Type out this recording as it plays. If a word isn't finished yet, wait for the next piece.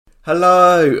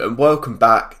Hello and welcome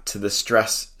back to the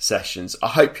Stress Sessions. I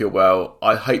hope you're well.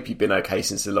 I hope you've been okay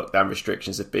since the lockdown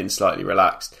restrictions have been slightly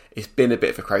relaxed. It's been a bit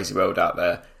of a crazy world out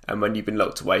there, and when you've been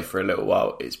locked away for a little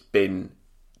while, it's been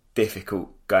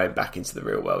difficult going back into the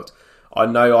real world. I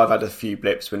know I've had a few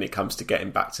blips when it comes to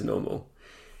getting back to normal.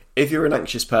 If you're an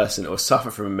anxious person or suffer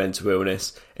from a mental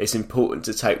illness, it's important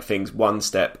to take things one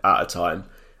step at a time.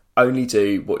 Only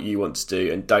do what you want to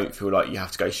do and don't feel like you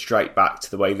have to go straight back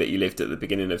to the way that you lived at the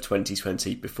beginning of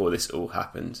 2020 before this all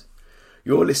happened.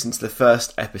 You're listening to the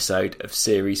first episode of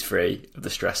Series 3 of the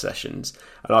Stress Sessions,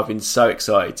 and I've been so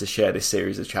excited to share this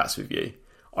series of chats with you.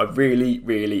 I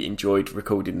really enjoyed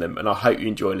recording them, and I hope you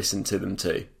enjoy listening to them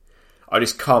too. I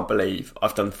just can't believe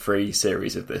I've done 3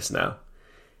 series of this now.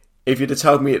 If you'd have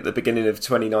told me at the beginning of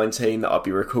 2019 that I'd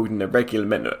be recording a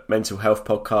regular mental health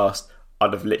podcast,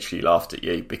 I'd have literally laughed at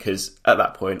you, because at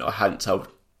that point I hadn't told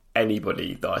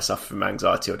anybody that I suffer from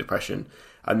anxiety or depression.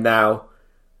 And now,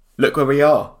 look where we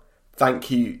are.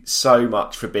 Thank you so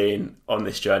much for being on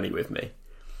this journey with me.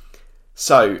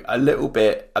 So, a little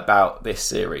bit about this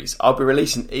series. I'll be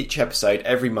releasing each episode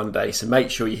every Monday, so make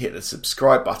sure you hit the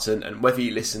subscribe button, and whether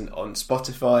you listen on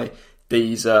Spotify,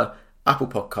 Deezer, Apple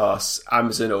Podcasts,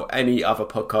 Amazon or any other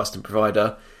podcasting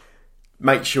provider,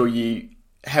 make sure you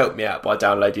help me out by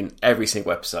downloading every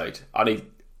single episode. I need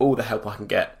all the help I can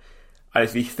get. And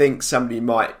if you think somebody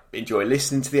might enjoy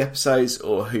listening to the episodes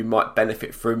or who might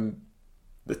benefit from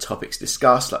the topics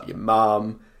discussed, like your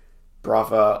mum,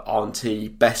 brother, auntie,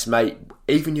 best mate,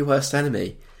 even your worst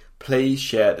enemy, please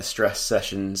share the Stress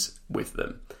Sessions with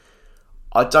them.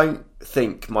 I don't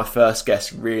think my first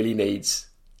guest really needs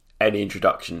any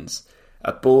introductions.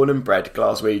 A born and bred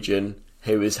Glaswegian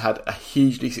who has had a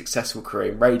hugely successful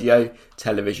career in radio,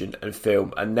 television and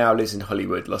film, and now lives in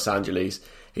Hollywood, Los Angeles.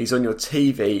 He's on your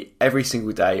TV every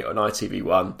single day on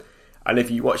ITV1, and if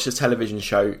you watch the television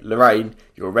show Lorraine,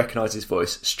 you'll recognise his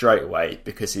voice straight away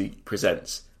because he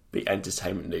presents the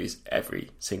entertainment news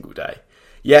every single day.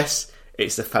 Yes,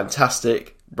 it's the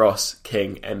fantastic Ross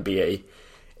King MBE.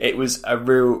 It was a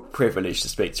real privilege to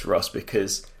speak to Ross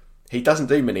because he doesn't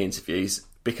do many interviews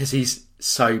because he's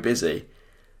so busy.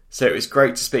 So it was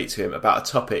great to speak to him about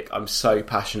a topic I'm so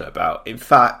passionate about. In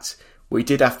fact, we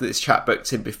did have this chat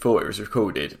booked in before it was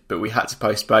recorded, but we had to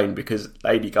postpone because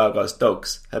Lady Gaga's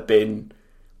dogs had been,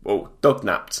 dog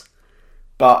napped.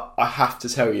 But I have to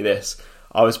tell you this,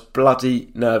 I was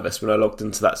bloody nervous when I logged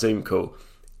into that Zoom call.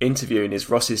 Interviewing is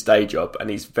Ross's day job and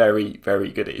he's very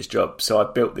good at his job. So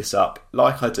I built this up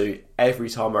like I do every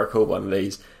time I record one of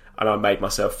these, and I made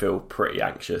myself feel pretty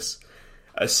anxious.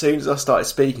 As soon as I started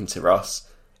speaking to Ross,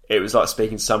 it was like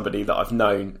speaking to somebody that I've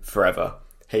known forever.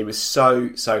 He was so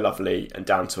lovely and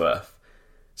down to earth.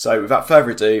 So without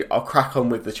further ado, I'll crack on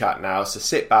with the chat now. So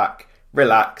sit back,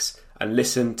 relax and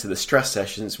listen to the Stress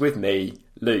Sessions with me,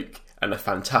 Luke, and the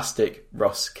fantastic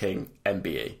Ross King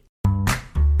MBE.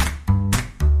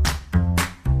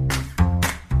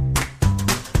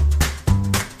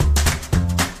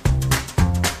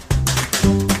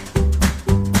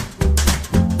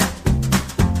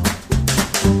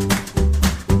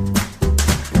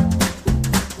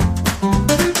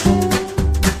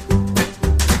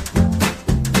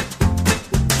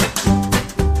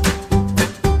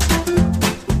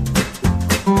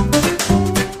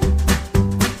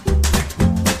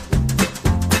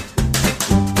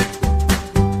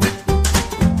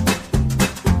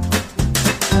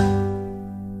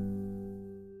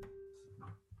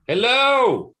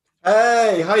 Hello.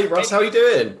 Hey Ross, how are you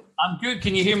doing? I'm good.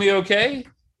 Can you hear me okay?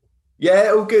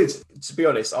 Yeah, all good. To be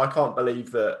honest, I can't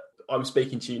believe that I'm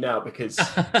speaking to you now because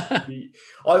I've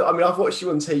watched you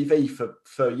on TV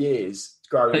for years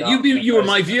growing up. You were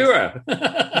my viewer.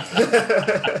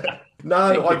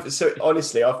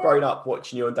 Honestly, I've grown up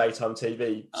watching you on daytime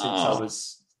TV since I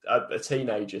was a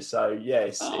teenager. So yeah,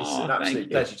 it's an absolute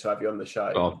pleasure to have you on the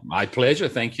show. Oh, my pleasure.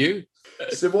 Thank you.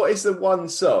 So what is the one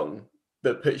song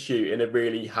that puts you in a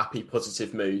really happy,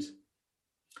 positive mood?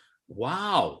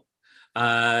 Wow.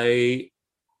 I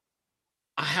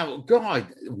have,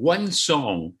 one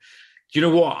song. Do you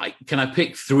know what? Can I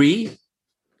pick 3?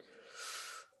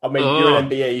 I mean, you're an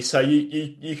MBE, so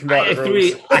you can write the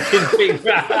rules. 3. I can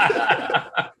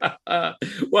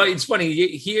pick. Well, it's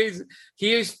funny.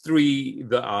 Here's 3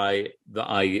 that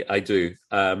I do.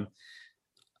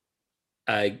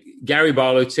 Gary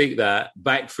Barlow, Take That,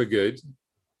 Back for Good.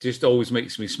 Just always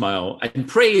makes me smile, and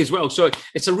Pray as well. So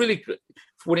it's a really,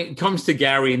 when it comes to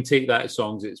Gary and Take That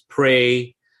songs, it's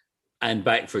Pray and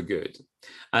Back for Good.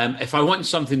 If I want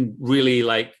something really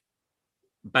like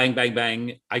bang, bang,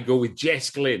 bang, I go with Jess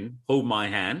Glynne, Hold My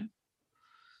Hand.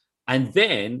 And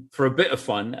then for a bit of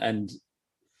fun and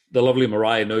the lovely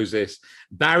Mariah knows this.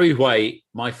 Barry White,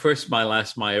 my first, my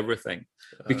last, my everything.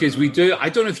 Because we do, I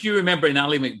don't know if you remember in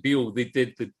Ally McBeal, they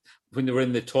did when they were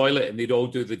in the toilet and they'd all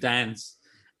do the dance.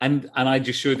 And I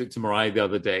just showed it to Mariah the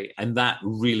other day. And that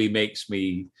really makes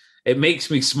me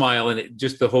smile, and it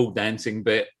just the whole dancing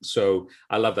bit. So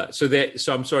I love that. So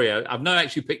I'm sorry, I've now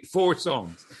actually picked 4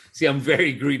 songs. See, I'm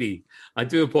very greedy. I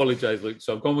do apologize, Luke.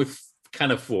 So I've gone with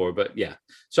kind of 4, but yeah.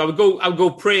 So I'll go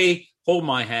Pray, Hold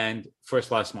My Hand, First,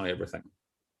 Last, My Everything.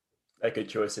 They're good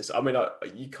choices. I mean,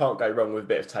 you can't go wrong with a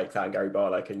bit of Take That and Gary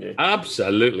Barlow, can you?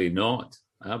 Absolutely not.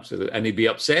 Absolutely. And he'd be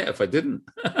upset if I didn't.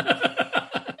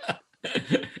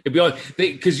 It'd be odd.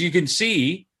 Because you can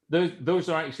see those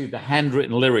are actually the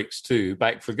handwritten lyrics to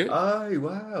Back for Good. Oh,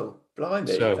 wow.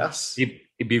 Blimey. So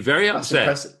he'd be very upset.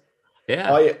 Impressive.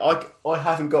 Yeah. I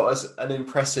haven't got as an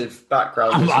impressive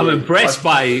background. I'm impressed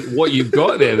by what you've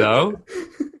got there, though.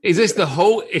 Is this the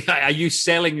whole... Are you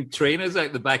selling trainers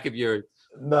out the back of your...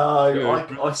 No,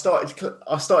 I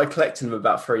started collecting them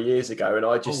about 3 years ago, and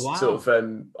I just sort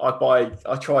of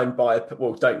I try and buy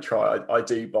don't try. I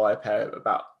do buy a pair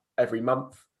about every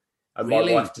month, and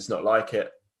really? My wife does not like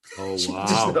it. Oh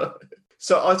wow!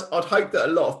 So I'd hope that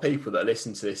a lot of people that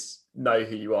listen to this know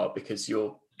who you are, because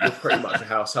you're pretty much a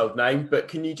household name. But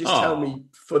can you just tell me,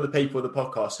 for the people of the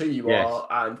podcast, who you are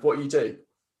and what you do?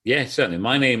 Yeah, certainly.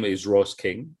 My name is Ross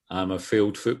King. I'm a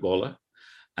field footballer.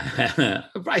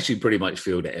 I've actually pretty much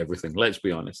failed at everything, let's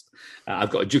be honest. I've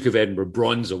got a Duke of Edinburgh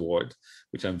Bronze Award,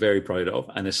 which I'm very proud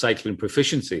of, and a cycling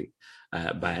proficiency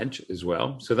badge as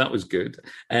well. So that was good.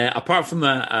 Apart from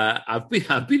that, I've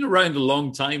been around a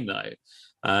long time now.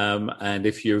 And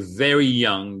if you're very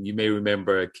young, you may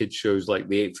remember kids shows like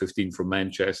the 8:15 from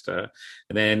Manchester.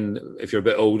 And then if you're a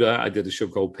bit older, I did a show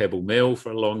called Pebble Mill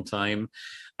for a long time.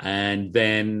 And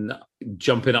then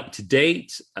jumping up to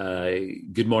date,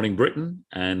 Good Morning Britain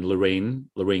and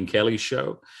Lorraine Kelly's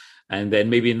show. And then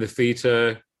maybe in the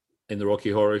theatre, in the Rocky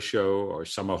Horror Show or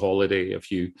Summer Holiday, a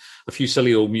few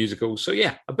silly old musicals. So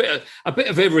yeah, a bit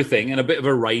of everything, and a bit of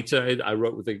a writer. I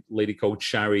wrote with a lady called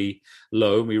Shari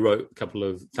Lowe. We wrote a couple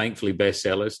of, thankfully,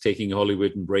 bestsellers, Taking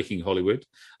Hollywood and Breaking Hollywood,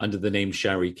 under the name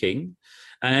Shari King.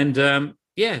 And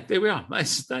yeah, there we are.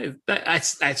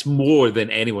 That's more than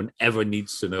anyone ever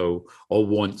needs to know or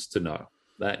wants to know.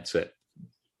 That's it.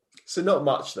 So not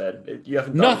much then. You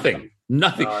haven't done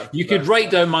Nothing. You could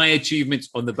write down my achievements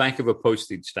on the back of a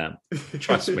postage stamp.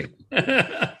 Trust me.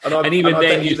 and even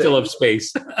then, you still have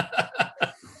space.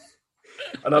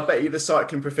 And I bet you the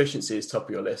cycling proficiency is top of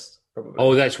your list, probably.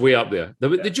 Oh, that's way up there.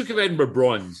 The Duke of Edinburgh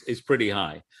Bronze is pretty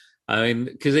high. I mean,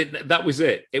 because that was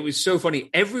it. It was so funny.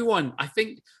 Everyone, I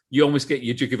think you almost get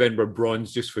your Duke of Edinburgh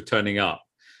Bronze just for turning up.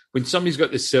 When somebody's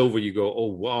got the silver, you go, oh,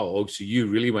 wow. Oh, so you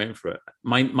really went for it.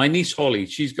 My niece Holly,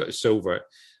 she's got a silver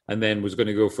and then was going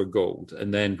to go for gold.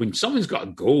 And then when someone's got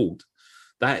a gold,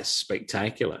 that's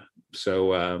spectacular.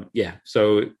 So,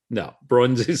 So, no,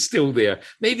 bronze is still there.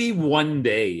 Maybe one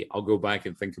day I'll go back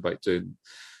and think about doing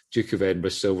Duke of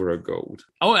Edinburgh silver or gold.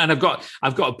 Oh, and I've got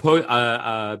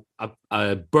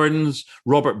a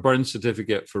Robert Burns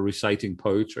certificate for reciting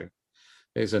poetry.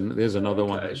 There's another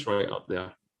one that's right up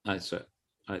there. That's it.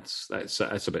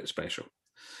 That's a bit special.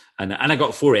 And I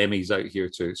got 4 Emmys out here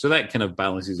too, so that kind of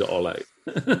balances it all out.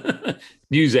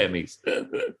 News Emmys.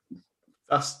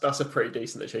 That's a pretty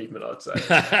decent achievement, I'd say.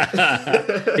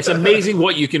 It's amazing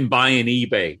what you can buy in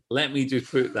eBay. Let me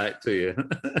just put that to you.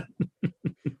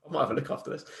 I might have a look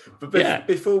after this. But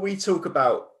before we talk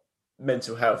about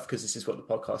mental health, because this is what the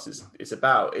podcast is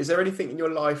about, is there anything in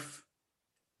your life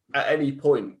at any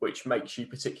point which makes you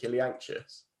particularly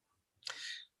anxious?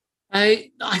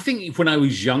 I think when I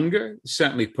was younger,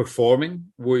 certainly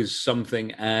performing was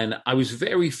something, and I was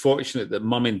very fortunate that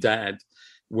Mum and Dad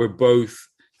were both,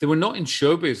 they were not in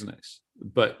show business,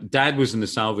 but Dad was in the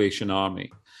Salvation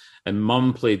Army and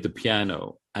Mum played the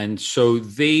piano. And so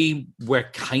they were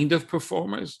kind of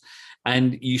performers.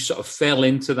 And you sort of fell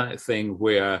into that thing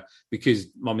where, because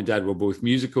Mum and Dad were both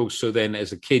musicals, so then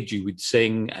as a kid you would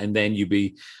sing and then you'd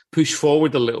be pushed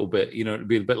forward a little bit, you know, it'd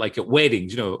be a bit like at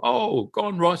weddings, you know, oh, go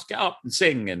on, Ross, get up and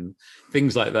sing and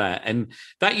things like that. And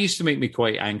that used to make me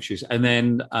quite anxious. And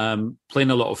then playing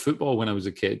a lot of football when I was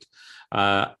a kid,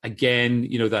 again,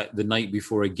 you know, that the night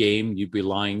before a game, you'd be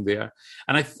lying there.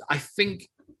 And I think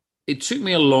it took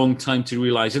me a long time to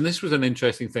realize, and this was an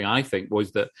interesting thing, I think,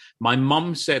 was that my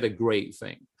mum said a great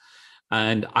thing.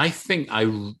 And I think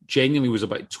I genuinely was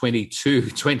about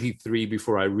 22, 23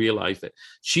 before I realized it.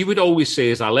 She would always say,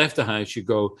 as I left the house, she'd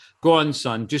go on,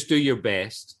 son, just do your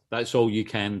best. That's all you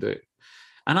can do.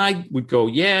 And I would go,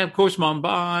 yeah, of course, Mum,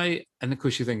 bye. And of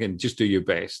course, you're thinking, just do your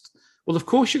best. Well, of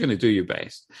course you're going to do your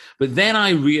best. But then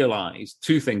I realized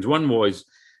two things. One was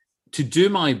to do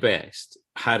my best.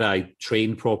 Had I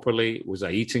trained properly? Was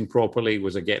I eating properly?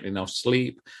 Was I getting enough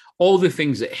sleep? All the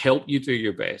things that help you do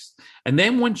your best. And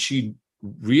then once you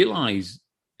realize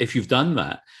if you've done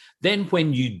that, then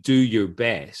when you do your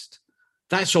best,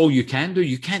 that's all you can do.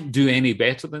 You can't do any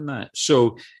better than that.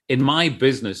 So in my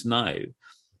business now,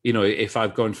 if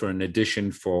I've gone for an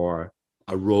audition for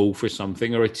a role for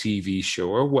something or a TV show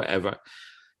or whatever,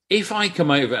 if I come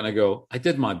out of it and I go, I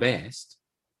did my best,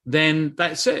 then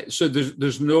that's it. So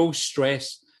there's no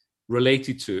stress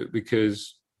related to it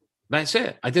because that's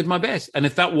it. I did my best. And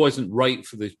if that wasn't right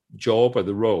for the job or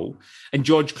the role, and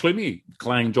George Clooney,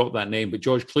 Clang dropped that name, but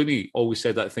George Clooney always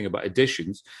said that thing about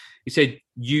auditions. He said,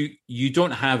 you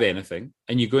don't have anything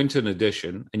and you go into an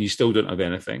audition and you still don't have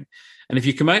anything. And if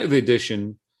you come out of the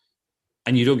audition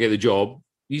and you don't get the job,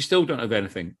 you still don't have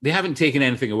anything. They haven't taken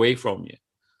anything away from you.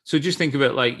 So just think of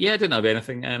it like, yeah, I didn't have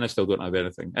anything and I still don't have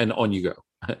anything. And on you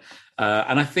go.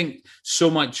 And I think so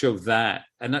much of that,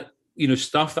 and that,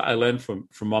 stuff that I learned from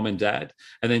mom and dad,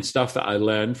 and then stuff that I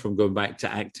learned from going back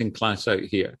to acting class out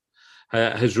here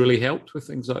has really helped with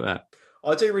things like that.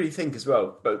 I do really think as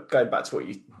well, but going back to what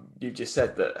you just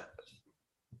said, that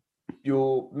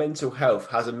your mental health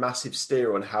has a massive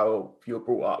steer on how you're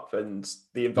brought up and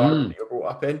the environment that you're brought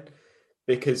up in.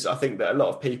 Because I think that a lot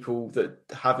of people that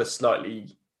have a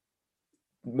slightly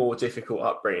more difficult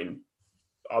upbringing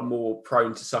are more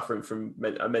prone to suffering from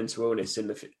a mental illness in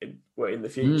the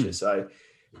future. So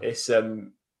it's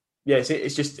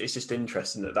just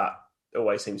interesting that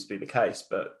always seems to be the case.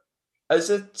 But as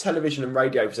a television and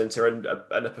radio presenter and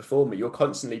a performer, you're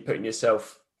constantly putting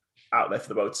yourself out there for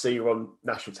the world to see. You're on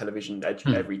national television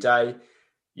every day.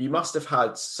 You must have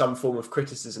had some form of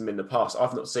criticism in the past.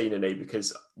 I've not seen any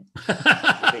because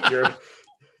I think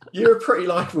you're a pretty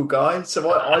likable guy.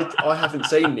 So I haven't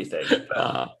seen anything.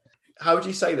 But how would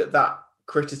you say that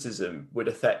criticism would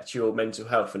affect your mental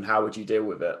health, and how would you deal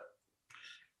with it?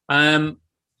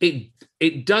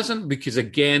 It doesn't, because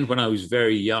again, when I was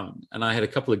very young, and I had a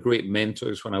couple of great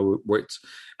mentors when I worked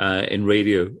in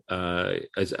radio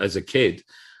as a kid,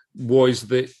 was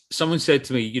that someone said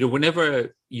to me,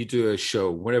 whenever you do a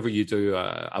show, whenever you do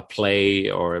a play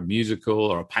or a musical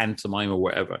or a pantomime or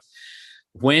whatever,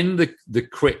 when the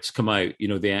crits come out,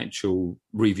 the actual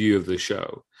review of the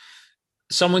show,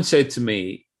 someone said to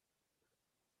me,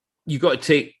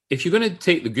 if you're going to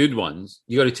take the good ones,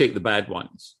 you got to take the bad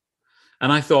ones.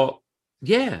 And I thought,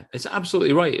 yeah, it's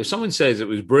absolutely right. If someone says it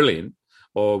was brilliant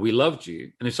or we loved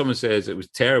you, and if someone says it was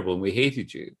terrible and we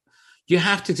hated you, you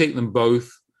have to take them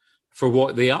both for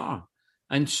what they are.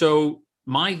 And so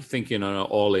my thinking on it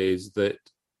all is that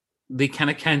they kind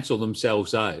of cancel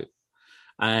themselves out.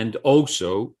 And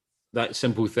also that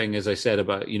simple thing, as I said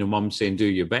about, mum saying, do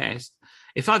your best.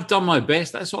 If I've done my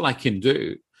best, that's all I can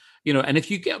do. And if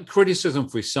you get criticism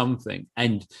for something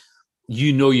and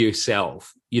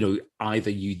yourself, either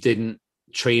you didn't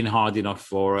train hard enough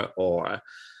for it, or,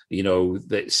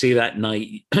 that say that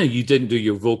night you didn't do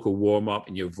your vocal warm up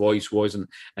and your voice wasn't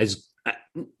as,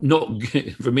 not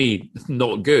good, for me,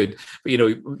 not good, but,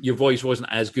 your voice wasn't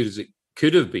as good as it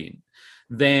could have been,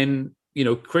 then,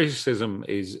 criticism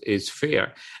is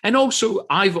fair. And also,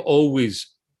 I've always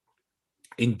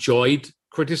enjoyed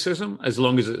criticism as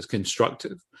long as it's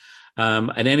constructive.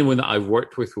 And anyone that I've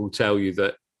worked with will tell you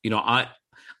that,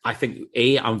 I think,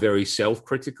 A, I'm very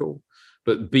self-critical,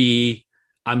 but B,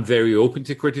 I'm very open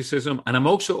to criticism. And I'm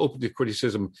also open to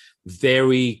criticism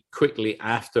very quickly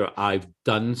after I've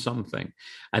done something.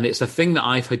 And it's a thing that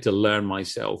I've had to learn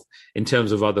myself in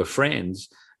terms of other friends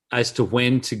as to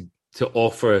when to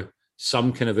offer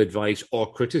some kind of advice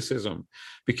or criticism.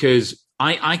 Because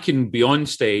I can be on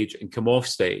stage and come off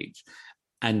stage,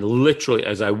 and literally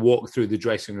as I walk through the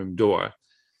dressing room door,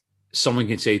 someone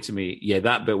can say to me, yeah,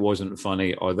 that bit wasn't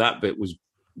funny, or that bit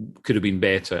could have been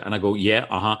better. And I go, yeah,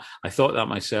 I thought that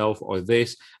myself, or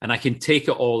this, and I can take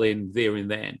it all in there and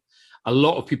then. A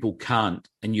lot of people can't,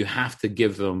 and you have to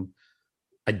give them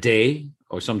a day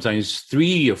or sometimes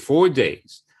 3 or 4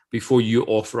 days before you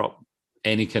offer up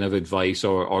any kind of advice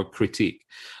or critique.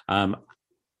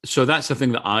 So that's the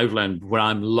thing that I've learned, where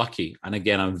I'm lucky. And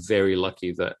again, I'm very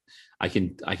lucky that I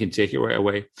can take it right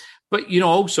away. But,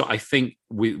 also I think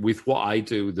with what I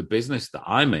do, the business that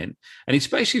I'm in, and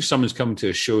especially if someone's coming to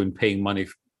a show and paying money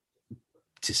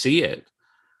to see it,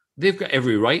 they've got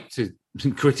every right to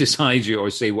criticize you or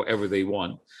say whatever they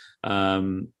want.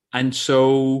 And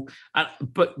so,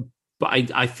 but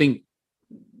I think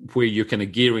where you're kind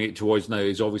of gearing it towards now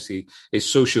is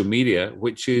social media,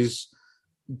 which is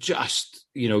just,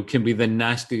 can be the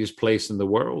nastiest place in the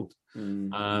world.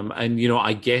 And,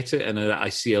 I get it. And I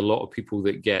see a lot of people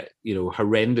that get,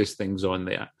 horrendous things on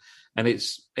there. And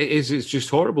it's just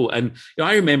horrible. And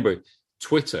I remember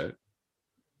Twitter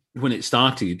when it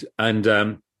started, and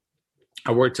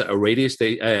I worked at a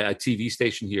a TV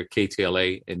station here,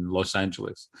 KTLA in Los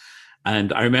Angeles.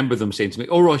 And I remember them saying to me,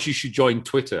 "Oh, Ross, you should join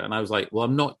Twitter." And I was like, "Well,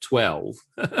 I'm not 12."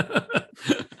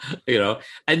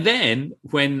 And then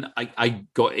when I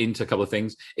got into a couple of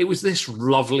things, it was this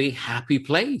lovely, happy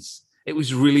place. It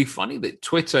was really funny that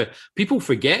Twitter, people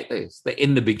forget this, that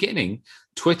in the beginning,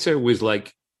 Twitter was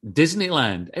like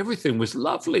Disneyland. Everything was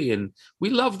lovely, and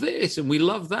we love this and we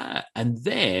love that. And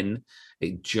then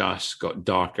it just got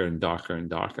darker and darker and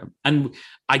darker. And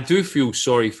I do feel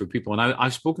sorry for people. And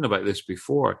I've spoken about this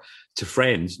before to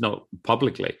friends, not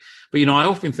publicly. But, I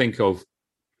often think of,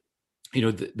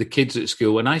 the kids at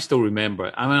school. And I still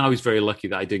remember, I was very lucky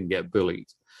that I didn't get bullied.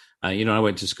 I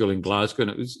went to school in Glasgow,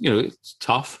 and it was, it's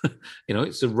tough.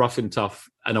 It's a rough and tough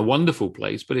and a wonderful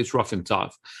place, but it's rough and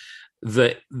tough.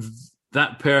 That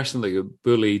person that got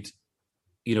bullied,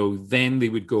 then they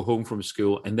would go home from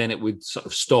school, and then it would sort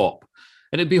of stop,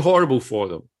 and it'd be horrible for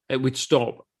them. It would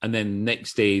stop, and then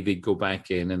next day they'd go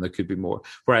back in, and there could be more.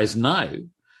 Whereas now,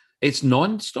 it's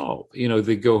nonstop.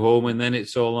 They go home, and then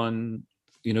it's all on,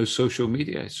 social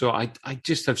media. So I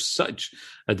just have such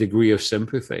a degree of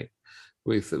sympathy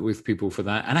with people for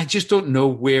that, and I just don't know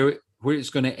where it's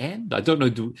going to end. I don't know.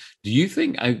 Do you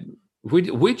think?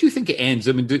 Where do you think it ends?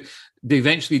 I mean, do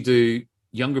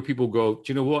younger people go, "Do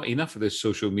you know what? Enough of this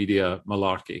social media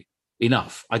malarkey.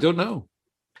 Enough." I don't know.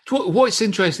 What's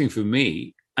interesting for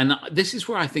me, and this is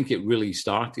where I think it really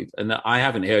started, and I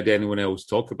haven't heard anyone else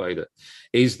talk about it,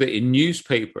 is that in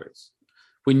newspapers,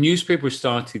 when newspapers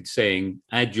started saying,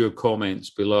 "Add your comments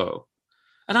below,"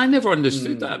 and I never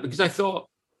understood that, because I thought,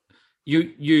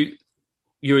 you're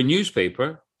a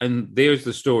newspaper, and there's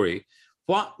the story.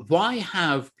 Why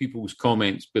have people's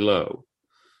comments below?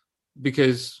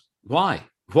 Because why?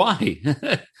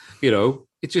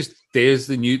 It's just, there's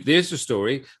the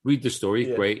story. Read the story.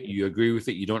 Yeah. Great. You agree with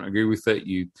it. You don't agree with it.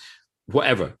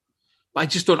 Whatever. But I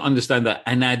just don't understand that.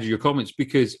 And add your comments,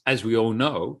 because as we all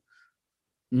know,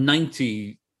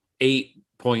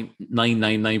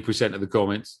 98.999% of the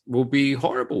comments will be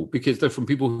horrible, because they're from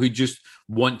people who just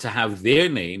want to have their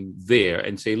name there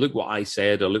and say, "Look what I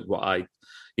said," or "Look what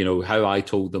how I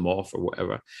told them off," or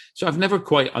whatever. So I've never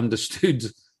quite understood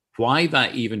why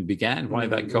that even began, why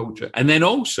that culture. And then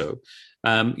also,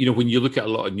 when you look at a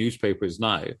lot of newspapers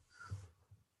now,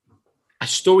 a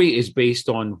story is based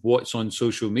on what's on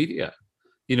social media.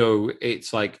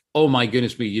 It's like, oh my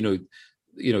goodness me,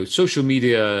 social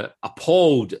media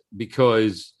appalled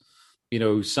because,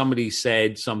 somebody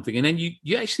said something. And then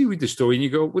you actually read the story and you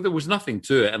go, well, there was nothing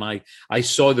to it. And I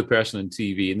saw the person on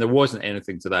TV and there wasn't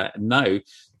anything to that. And now,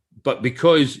 but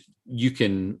because you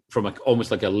can, from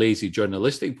almost like a lazy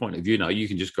journalistic point of view now, you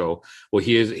can just go, well,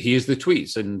 here's the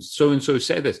tweets, and so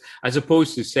said this, as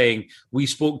opposed to saying, we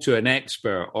spoke to an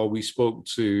expert, or we spoke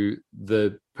to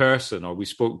the person, or we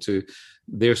spoke to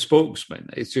their spokesman.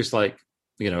 It's just like,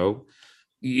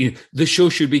 the show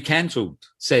should be cancelled,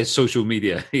 says social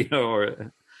media,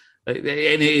 and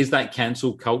it is that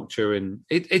cancel culture. And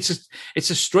it's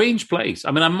a strange place.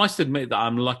 I mean, I must admit that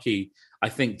I'm lucky, I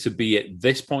think, to be at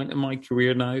this point in my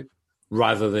career now,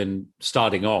 rather than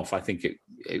starting off. I think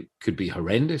it could be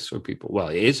horrendous for people. Well,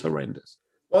 it is horrendous.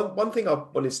 One thing I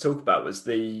wanted to talk about was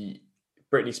the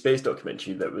Britney Spears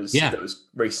documentary that was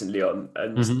recently on,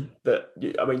 and that,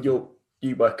 I mean, you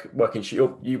work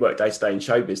day to day in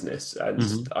show business,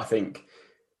 and I think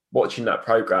watching that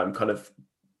program kind of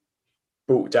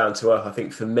brought down to earth, I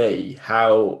think, for me,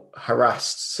 how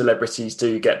harassed celebrities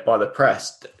do get by the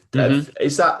press.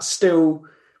 Is that still,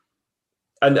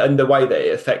 and the way that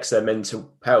it affects their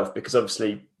mental health? Because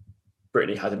obviously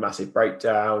Britney had a massive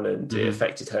breakdown, and it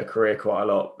affected her career quite a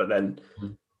lot. But then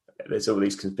there's all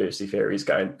these conspiracy theories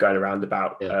going around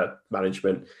about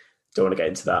management. Don't want to get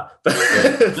into that, but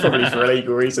probably for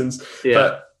legal reasons.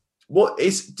 Yeah. But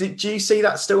do you see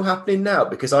that still happening now?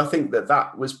 Because I think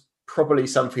that was probably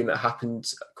something that happened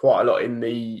quite a lot in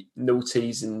the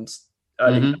noughties and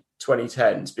early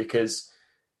 2010s, because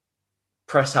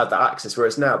press had that access,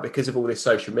 whereas now, because of all this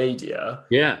social media,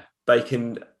 they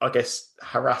can, I guess,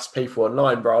 harass people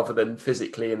online rather than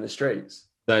physically in the streets.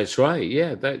 That's right.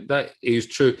 Yeah, that is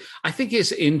true. I think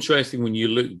it's interesting when you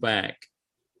look back,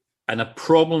 and a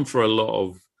problem for a lot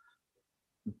of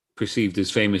perceived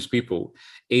as famous people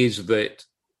is that,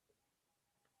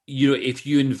 if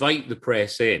you invite the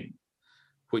press in,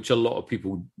 which a lot of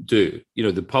people do,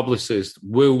 the publicist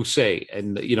will say,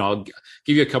 and, I'll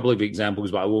give you a couple of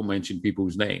examples, but I won't mention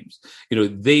people's names.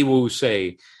 They will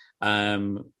say,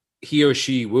 He or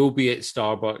she will be at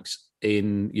Starbucks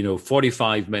in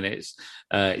 45 minutes.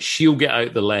 She'll get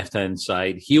out the left-hand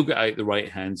side. He'll get out the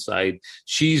right-hand side.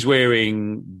 She's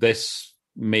wearing this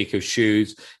make of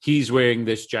shoes. He's wearing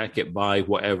this jacket by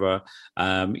whatever,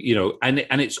 and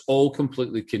it's all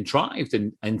completely contrived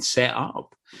and set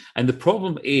up. And the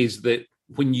problem is that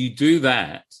when you do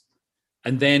that,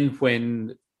 and then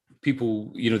when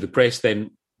people, the press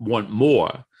then want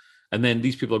more, and then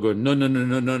these people are going,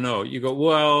 no. You go,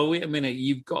 well, wait a minute.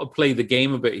 You've got to play the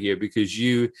game a bit here because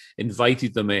you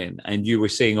invited them in and you were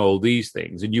saying all these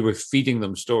things and you were feeding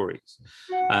them stories.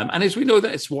 And as we know,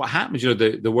 that's what happens.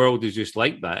 The world is just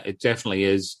like that. It definitely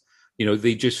is.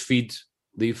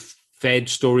 They've fed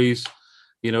stories,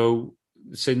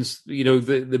 since,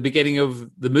 the beginning of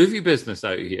the movie business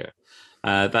out here.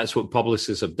 That's what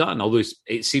publicists have done. Although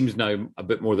it seems now a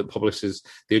bit more that publicists,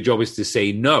 their job is to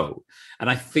say no. And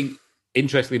I think,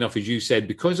 interestingly enough, as you said,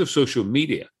 because of social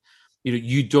media,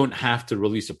 you don't have to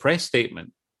release a press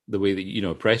statement the way that,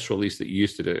 a press release that you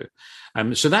used to do.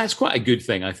 So that's quite a good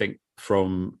thing, I think,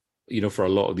 from, for a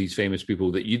lot of these famous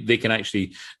people, that they can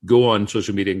actually go on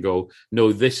social media and go,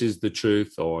 no, this is the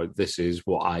truth, or this is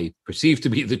what I perceive to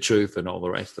be the truth, and all the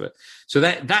rest of it. So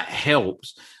that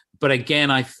helps. But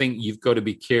again, I think you've got to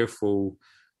be careful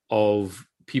of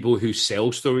people who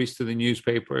sell stories to the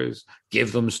newspapers,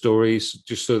 give them stories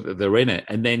just so that they're in it.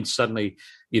 And then suddenly,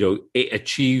 it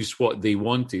achieves what they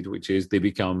wanted, which is they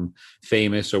become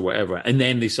famous or whatever. And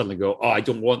then they suddenly go, oh, I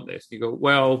don't want this. You go,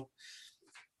 well,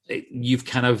 you've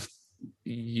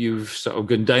sort of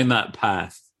gone down that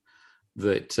path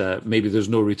that maybe there's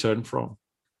no return from.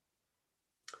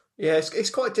 Yeah, it's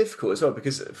quite difficult as well,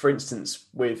 because, for instance,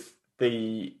 with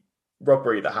the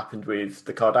robbery that happened with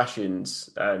the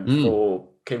Kardashians for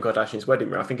Kim Kardashian's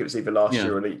wedding ring, I think it was either last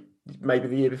year or maybe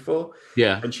the year before.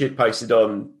 Yeah. And she had posted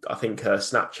on, I think, her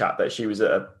Snapchat that she was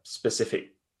at a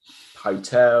specific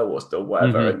hotel or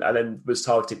whatever, and then was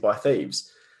targeted by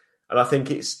thieves. And I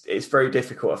think it's very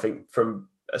difficult, I think, from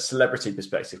a celebrity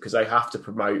perspective, because they have to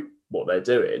promote what they're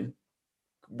doing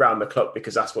round the clock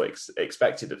because that's what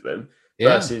expected of them,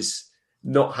 versus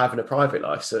not having a private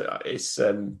life. So it's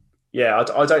I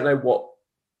don't know what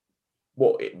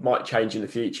it might change in the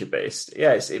future, but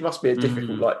it must be a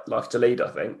difficult life to lead, I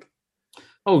think.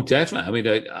 Oh, definitely. I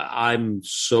mean, I'm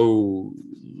so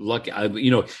lucky,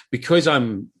 because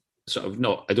I'm sort of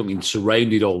I don't mean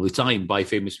surrounded all the time by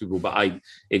famous people, but I'm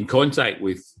in contact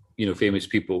with, famous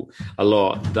people a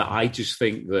lot, that I just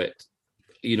think that,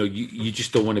 you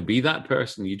just don't want to be that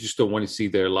person. You just don't want to see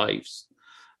their lives.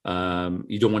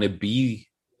 You don't want to be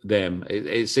them.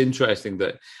 It's interesting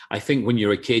that I think when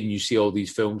you're a kid and you see all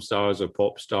these film stars or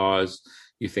pop stars,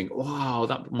 you think, wow,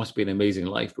 that must be an amazing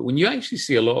life. But when you actually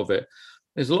see a lot of it,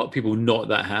 there's a lot of people not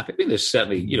that happy. I mean, there's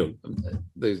certainly,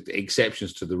 there's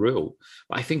exceptions to the rule.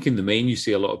 But I think in the main, you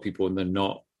see a lot of people and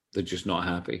they're just not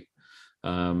happy.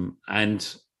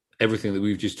 And everything that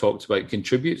we've just talked about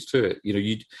contributes to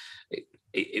it.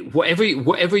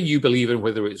 Whatever you believe in,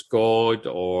 whether it's God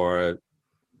or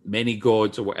many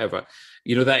gods or whatever,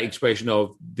 that expression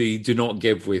of they do not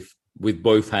give with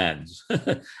both hands.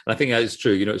 And I think that's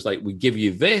true. It's like, we give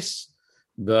you this,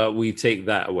 but we take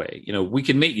that away. We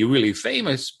can make you really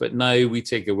famous, but now we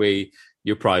take away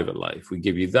your private life. We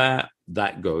give you that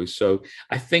goes. So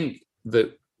I think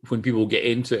that when people get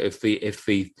into it, if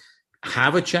they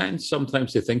have a chance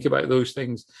sometimes to think about those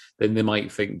things, then they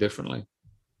might think differently.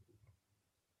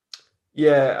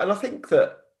 Yeah, and I think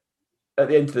that at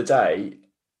the end of the day,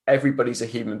 everybody's a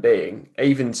human being.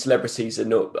 Even celebrities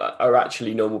are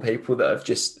actually normal people that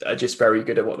are just very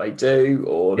good at what they do,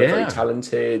 or they're very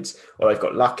talented, or they've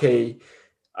got lucky.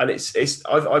 And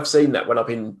I've seen that when I've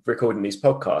been recording these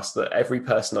podcasts, that every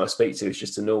person I speak to is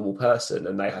just a normal person,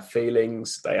 and they have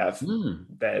feelings, they have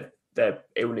their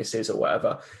illnesses or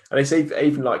whatever. And it's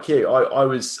even like you. I'd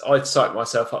psyched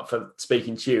myself up for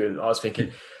speaking to you, and I was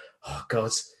thinking, oh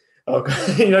God,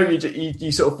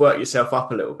 you sort of work yourself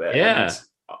up a little bit. Yeah. And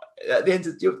at the end,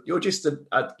 you're just a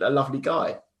lovely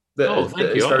guy that is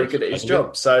very good at his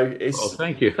job. So it's.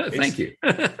 Thank you, thank you.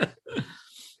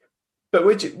 But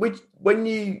when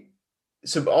you,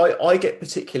 so I get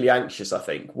particularly anxious, I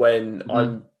think, when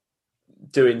I'm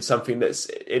doing something that's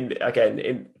in like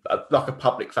a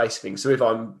public facing thing. So if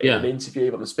I'm in an interview,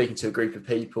 if I'm speaking to a group of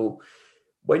people,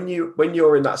 when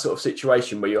you're in that sort of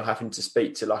situation where you're having to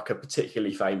speak to like a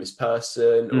particularly famous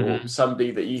person or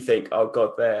somebody that you think, oh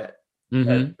God, they're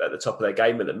at the top of their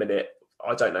game at the minute,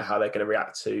 I don't know how they're going to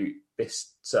react to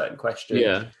this certain question.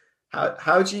 Yeah.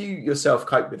 How do you yourself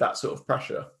cope with that sort of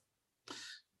pressure?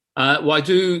 Well, I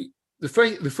do the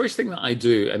first thing that I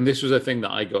do, and this was a thing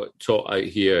that I got taught out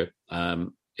here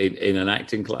in an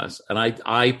acting class, and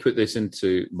I put this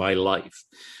into my life,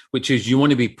 which is you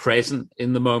want to be present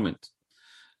in the moment.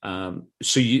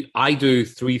 I do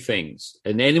three things,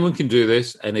 and anyone can do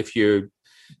this. And if you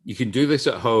can do this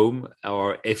at home,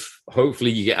 or if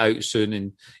hopefully you get out soon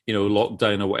and,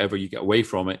 lockdown or whatever, you get away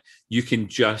from it, you can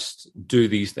just do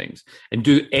these things and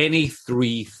do any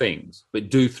three things, but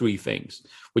do three things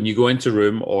when you go into a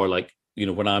room or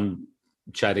when I'm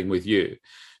chatting with you.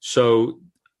 So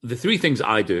the three things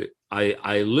I do,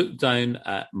 I look down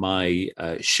at my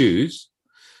shoes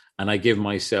and I give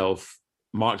myself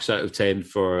marks out of 10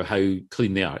 for how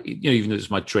clean they are, even if it's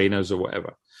my trainers or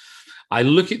whatever. I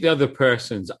look at the other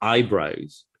person's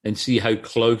eyebrows and see how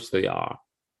close they are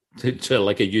to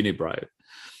like a unibrow.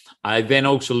 I then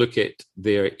also look at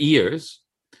their ears,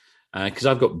 because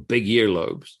I've got big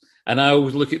earlobes, and I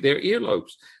always look at their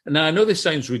earlobes. And now I know this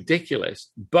sounds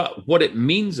ridiculous, but what it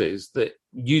means is that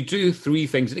you do three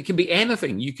things, and it can be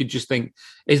anything. You could just think,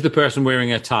 is the person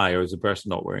wearing a tie or is the person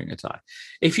not wearing a tie?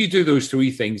 If you do those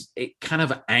three things, it kind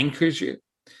of anchors you,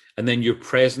 and then you're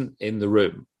present in the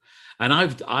room. And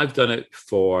I've done it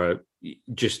for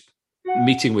just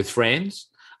meeting with friends.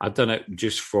 I've done it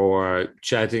just for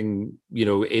chatting,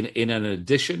 in an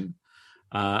audition.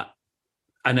 And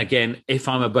again, if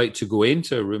I'm about to go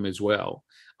into a room as well,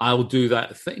 I'll do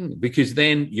that thing, because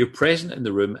then you're present in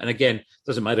the room. And again, it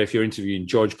doesn't matter if you're interviewing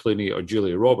George Clooney or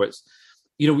Julia Roberts.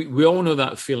 We all know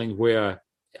that feeling where,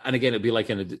 and again, it'd be like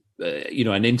an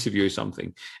interview or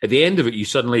something. At the end of it, you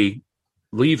suddenly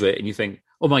leave it and you think,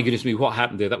 oh my goodness me, what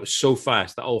happened there? That was so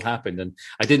fast. That all happened. And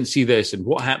I didn't see this. And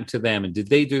what happened to them? And did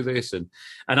they do this? And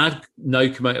I've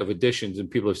now come out of auditions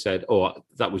and people have said, oh,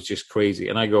 that was just crazy.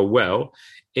 And I go, well,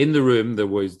 in the room, there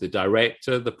was the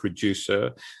director, the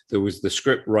producer, there was the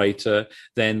script writer.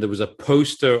 Then there was a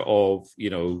poster of,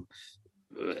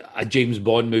 a James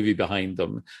Bond movie behind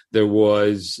them. There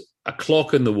was a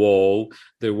clock on the wall.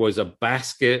 There was a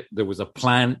basket. There was a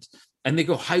plant. And they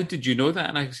go, how did you know that?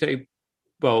 And I say,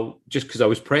 well, just because I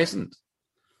was present.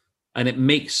 And it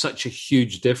makes such a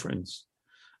huge difference.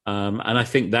 And I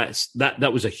think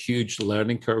that was a huge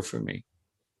learning curve for me.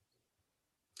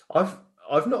 I've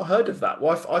not heard of that.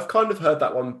 Well, I've kind of heard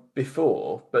that one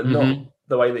before, but not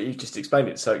the way that you've just explained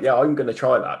it. So yeah, I'm going to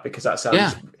try that, because that sounds...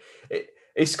 Yeah.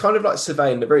 It's kind of like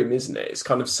surveying the room, isn't it? It's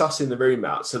kind of sussing the room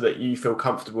out so that you feel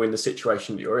comfortable in the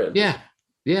situation that you're in. Yeah,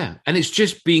 yeah. And it's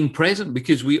just being present,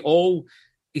 because we all,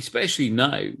 especially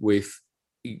now with...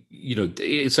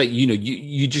 it's like,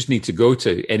 you just need to go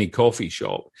to any coffee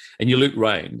shop and you look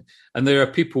round and there are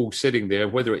people sitting there,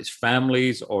 whether it's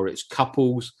families or it's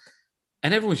couples,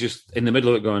 and everyone's just in the middle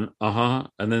of it going,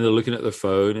 and then they're looking at their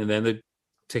phone, and then they're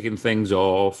taking things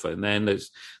off, and then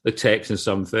there's the texting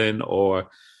something, or,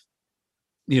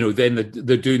 then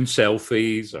they're doing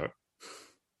selfies, or,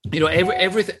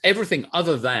 everything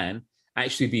other than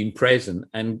actually being present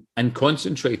and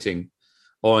concentrating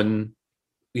on,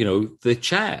 the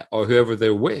chat or whoever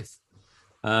they're with.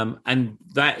 And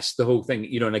that's the whole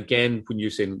thing, and again, when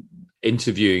you're saying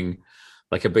interviewing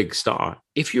like a big star,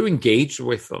 if you're engaged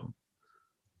with them,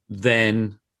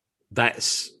 then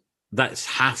that's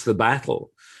half the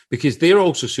battle, because they're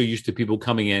also so used to people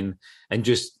coming in and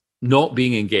just not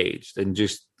being engaged and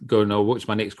just going, oh, what's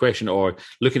my next question? Or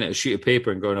looking at a sheet of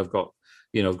paper and going, I've got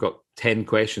 10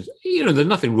 questions. There's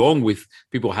nothing wrong with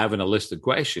people having a list of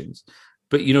questions,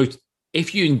 but,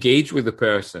 if you engage with the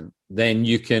person, then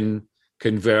you can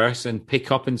converse and pick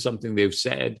up on something they've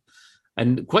said.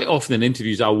 And quite often in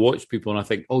interviews, I'll watch people and I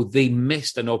think, oh, they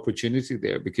missed an opportunity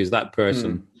there because that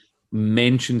person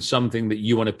mentioned something that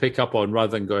you want to pick up on,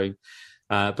 rather than going,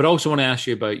 but I also want to ask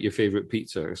you about your favorite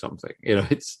pizza or something.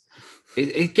 It's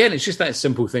just that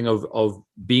simple thing of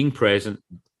being present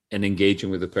and engaging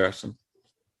with the person.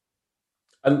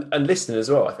 And listening as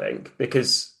well, I think,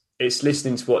 because it's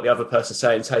listening to what the other person's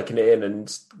saying, taking it in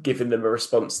and giving them a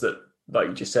response that, like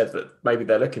you just said, that maybe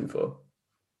they're looking for.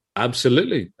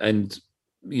 Absolutely. And,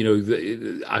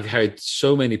 I've heard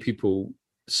so many people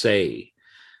say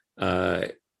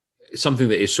something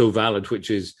that is so valid, which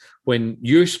is when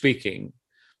you're speaking,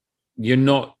 you're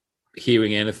not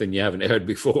hearing anything you haven't heard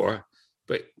before,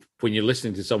 but when you're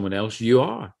listening to someone else, you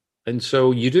are. And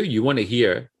so you want to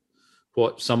hear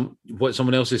what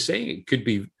someone else is saying. It could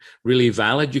be really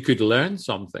valid. You could learn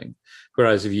something.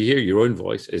 Whereas if you hear your own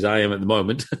voice, as I am at the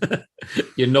moment,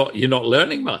 you're not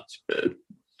learning much.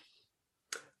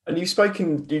 And you've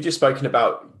just spoken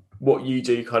about what you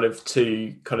do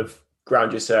to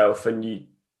ground yourself, and you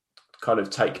kind of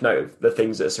take note of the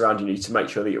things that are surrounding you to make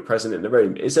sure that you're present in the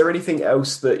room. Is there anything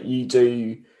else that you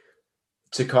do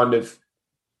to kind of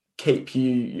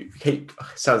keep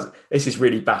sounds, this is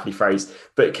really badly phrased,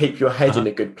 but keep your head in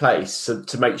a good place, so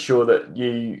to make sure that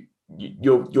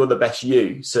you're the best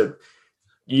you. So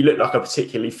you look like a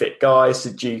particularly fit guy.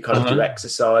 So do you kind of do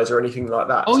exercise or anything like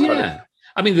that? Oh yeah,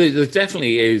 I mean there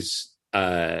definitely is.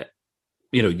 Again,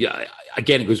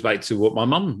 it goes back to what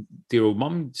my dear old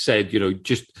mum said.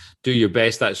 Just do your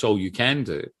best. That's all you can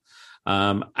do.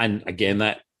 And again,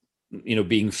 that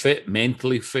being fit,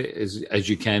 mentally fit as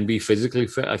you can be, physically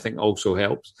fit, I think also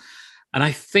helps. And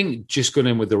I think just going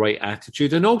in with the right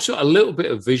attitude, and also a little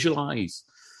bit of a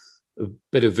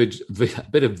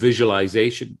bit of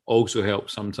visualization also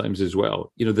helps sometimes as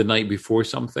well. The night before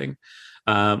something,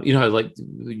 like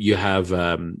you have,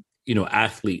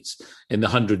 athletes in the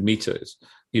 100 meters,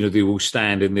 they will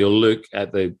stand and they'll look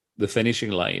at the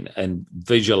finishing line and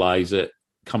visualize it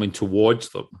coming towards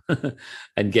them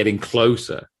and getting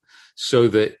closer, so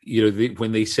that,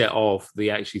 when they set off, they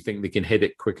actually think they can hit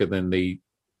it quicker than they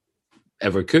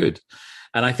ever could.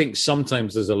 And I think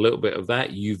sometimes there's a little bit of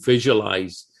that. You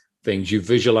visualize things, you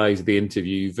visualize the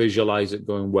interview, you visualize it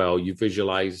going well, you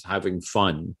visualize having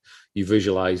fun, you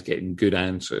visualize getting good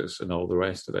answers and all the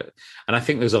rest of it. And I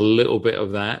think there's a little bit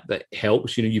of that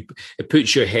helps. It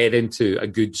puts your head into a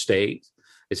good state.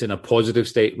 It's in a positive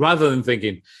state, rather than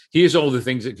thinking, here's all the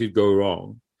things that could go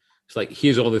wrong. It's like,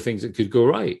 here's all the things that could go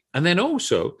right. And then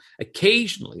also,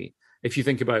 occasionally, if you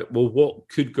think about, well, what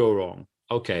could go wrong?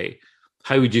 Okay,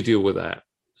 how would you deal with that?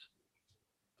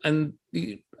 And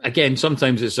again,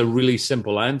 sometimes it's a really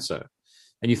simple answer.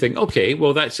 And you think, okay,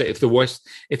 well, that's it. If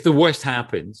the worst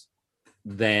happens,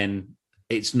 then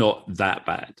it's not that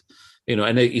bad.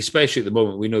 And especially at the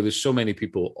moment, we know there's so many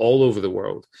people all over the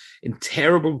world in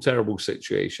terrible, terrible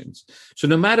situations. So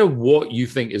no matter what you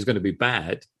think is going to be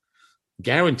bad,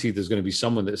 guaranteed there's going to be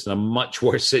someone that's in a much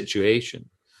worse situation.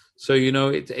 So,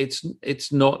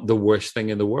 it's not the worst thing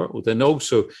in the world. And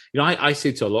also, I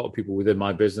say to a lot of people within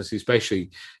my business, especially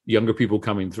younger people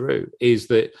coming through, is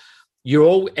that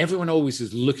everyone always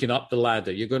is looking up the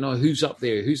ladder. You're going, oh, who's up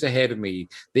there? Who's ahead of me?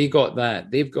 They got that.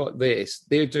 They've got this.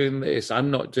 They're doing this. I'm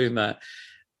not doing that.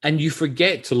 And you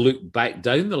forget to look back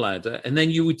down the ladder, and then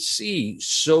you would see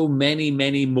so many,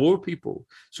 many more people.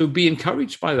 So be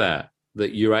encouraged by that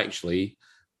you're actually,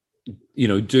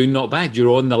 doing not bad.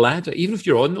 You're on the ladder. Even if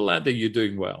you're on the ladder, you're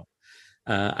doing well.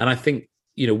 And I think,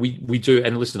 we do.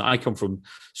 And listen, I come from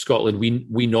Scotland.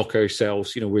 We knock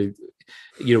ourselves,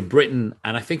 Britain,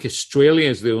 and I think Australia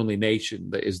is the only nation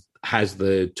that has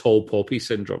the tall poppy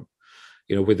syndrome,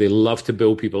 where they love to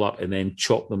build people up and then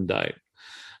chop them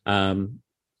down.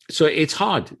 So it's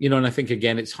hard, and I think,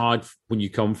 again, it's hard when you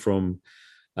come from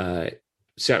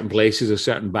certain places or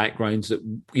certain backgrounds that,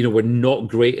 we're not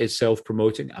great at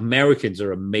self-promoting. Americans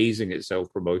are amazing at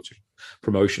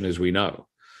self-promotion, as we know.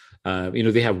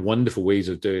 They have wonderful ways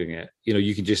of doing it.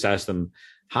 You can just ask them,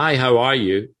 hi, how are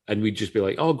you? And we'd just be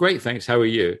like, oh, great, thanks. How are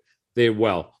you? They're,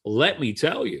 well, let me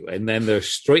tell you. And then they're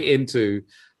straight into,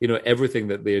 everything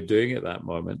that they're doing at that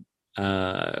moment,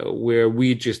 where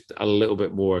we just a little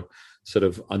bit more sort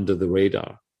of under the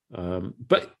radar.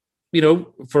 But,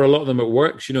 for a lot of them, it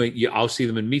works. I'll see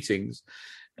them in meetings,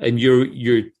 and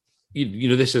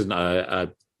this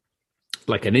isn't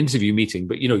like an interview meeting,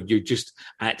 but, you're just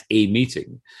at a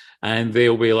meeting. And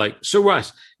they'll be like, so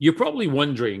Russ, you're probably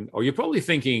wondering, or you're probably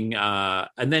thinking,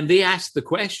 and then they ask the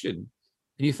question,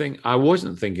 and you think, I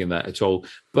wasn't thinking that at all.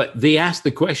 But they ask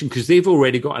the question because they've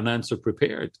already got an answer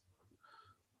prepared,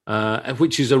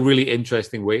 which is a really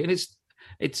interesting way. And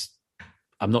it's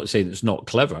I'm not saying it's not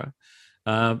clever.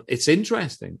 It's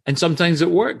interesting. And sometimes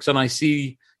it works. And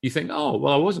you think, oh,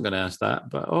 well, I wasn't going to ask that,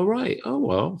 but all right. Oh,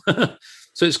 well.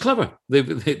 So it's clever.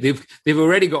 They've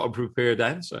already got a prepared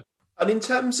answer. And in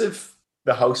terms of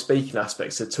the whole speaking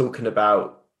aspects of talking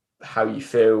about how you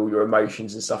feel, your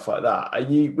emotions and stuff like that,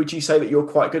 would you say that you're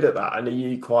quite good at that? And are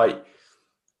you quite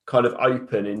kind of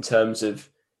open in terms of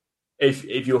if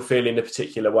you're feeling a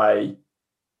particular way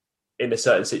in a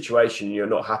certain situation, you're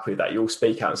not happy with that, you'll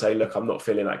speak out and say, look, I'm not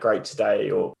feeling that great today?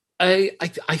 Or I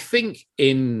think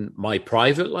in my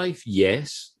private life,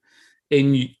 yes.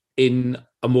 In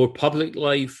a more public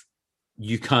life,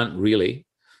 you can't really,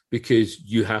 because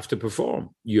you have to perform.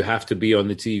 You have to be on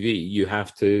the TV. You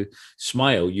have to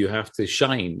smile. You have to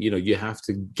shine. You have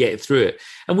to get through it.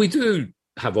 And we do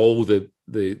have all the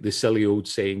silly old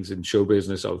sayings in show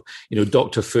business of,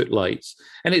 Dr. Footlights.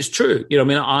 And it's true.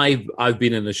 I've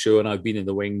been in the show and I've been in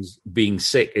the wings being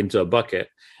sick into a bucket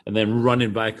and then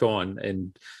running back on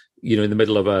and, in the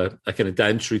middle of a kind of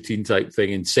dance routine type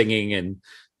thing and singing and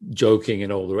joking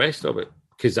and all the rest of it,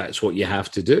 because that's what you have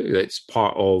to do. It's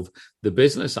part of the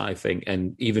business, I think.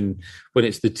 And even when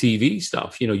it's the TV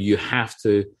stuff, you have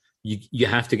to you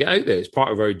have to get out there. It's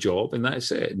part of our job, and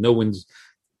that's it.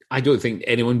 I don't think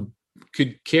anyone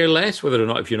could care less whether or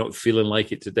not, if you're not feeling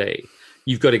like it today,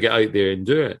 you've got to get out there and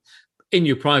do it. In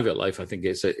your private life, I think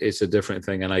it's a different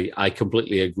thing, and I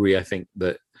completely agree. I think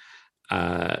that,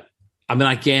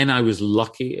 again, I was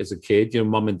lucky as a kid.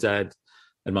 Mum and dad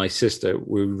and my sister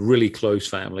were a really close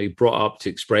family, brought up to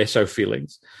express our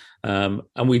feelings, and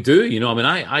we do.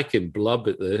 I can blub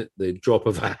at the drop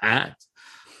of a hat,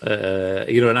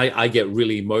 and I get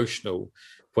really emotional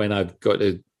when I've got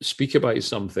to speak about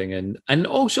something, and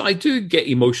also I do get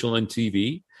emotional on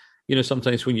TV.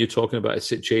 Sometimes when you're talking about a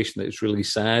situation that's really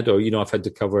sad, or, I've had to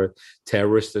cover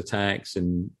terrorist attacks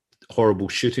and horrible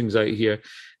shootings out here,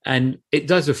 and it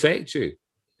does affect you,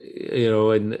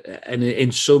 and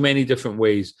in so many different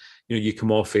ways. You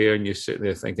come off air and you're sitting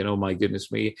there thinking, oh my goodness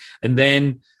me. And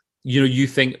then, you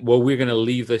think, well, we're going to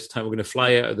leave this time. We're going to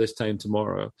fly out of this town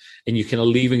tomorrow. And you're kind of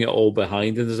leaving it all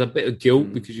behind. And there's a bit of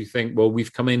guilt because you think, well,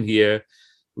 we've come in here,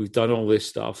 we've done all this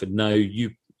stuff, and now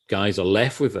you guys are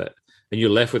left with it. And you're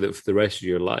left with it for the rest of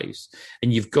your lives.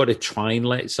 And you've got to try and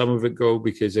let some of it go,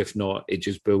 because if not, it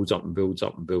just builds up and builds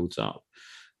up and builds up.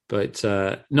 But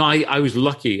no, I was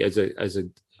lucky as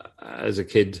a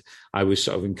kid. I was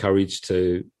sort of encouraged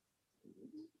to,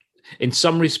 in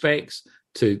some respects,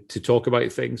 to talk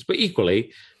about things. But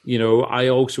equally, I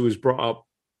also was brought up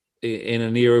in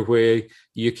an era where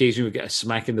you occasionally would get a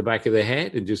smack in the back of the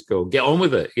head and just go, get on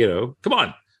with it. Come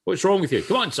on. What's wrong with you?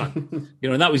 Come on, son.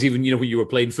 And that was even, when you were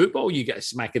playing football, you get a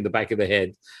smack in the back of the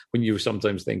head when you were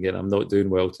sometimes thinking, I'm not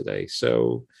doing well today.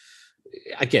 So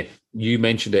again, you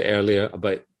mentioned it earlier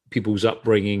about people's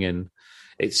upbringing, and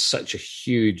it's such a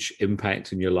huge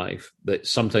impact in your life that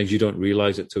sometimes you don't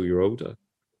realize it till you're older.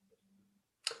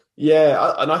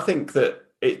 Yeah. And I think that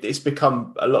it's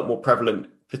become a lot more prevalent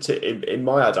in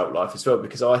my adult life as well,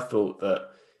 because I thought that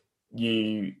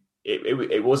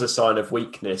it was a sign of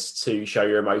weakness to show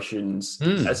your emotions,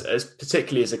 as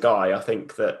particularly as a guy. I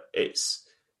think that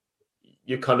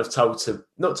you're kind of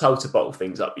not told to bottle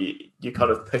things up. You're kind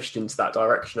of pushed into that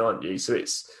direction, aren't you? So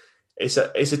it's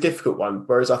a difficult one.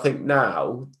 Whereas I think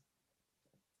now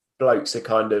blokes are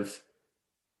kind of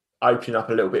opening up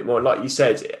a little bit more. Like you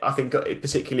said, I think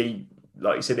particularly,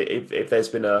 like you said, if there's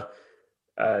been a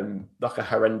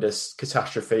horrendous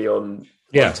catastrophe on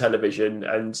television,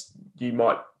 and you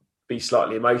might be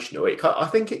slightly emotional, I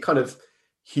think it kind of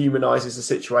humanizes the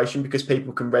situation, because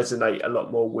people can resonate a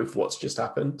lot more with what's just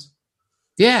happened.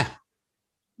 Yeah,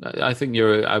 I think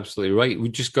you're absolutely right. We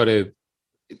just got to,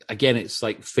 again, it's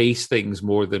like face things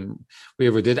more than we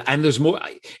ever did. And there's more.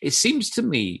 It seems to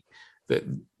me that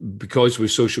because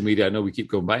with social media, I know we keep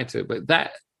going back to it, but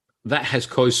that has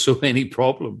caused so many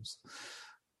problems.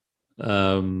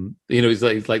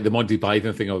 It's like the Monty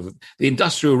Python thing of the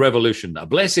Industrial Revolution, a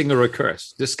blessing or a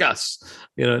curse. Discuss.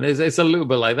 It's a little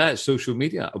bit like that. Social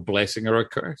media, a blessing or a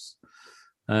curse,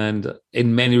 and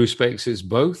in many respects, it's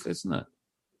both, isn't it?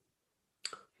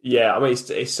 Yeah,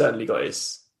 it's certainly got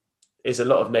it's a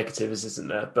lot of negatives, isn't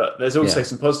there? But there's also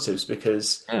some positives,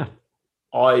 because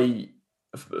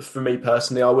for me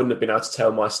personally, I wouldn't have been able to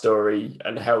tell my story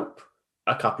and help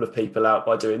a couple of people out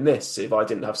by doing this if I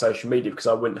didn't have social media, because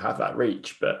I wouldn't have that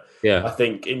reach. But I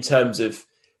think in terms of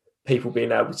people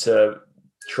being able to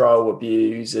troll,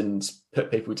 abuse, and put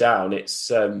people down,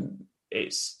 it's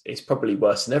probably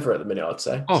worse than ever at the minute, I'd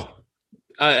say.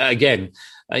 Again,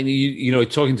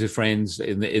 and talking to friends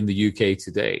in the UK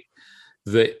today,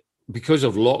 that because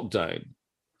of lockdown,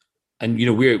 and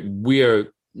we're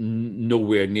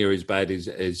nowhere near as bad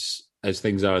as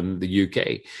things are in the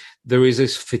UK. There is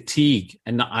this fatigue,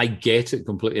 and I get it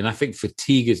completely. And I think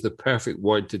fatigue is the perfect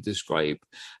word to describe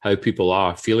how people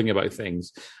are feeling about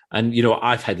things. And,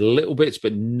 I've had little bits,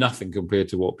 but nothing compared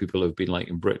to what people have been like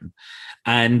in Britain.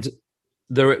 And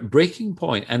they're at breaking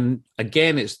point. And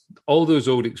again, it's all those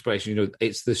old expressions,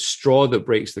 it's the straw that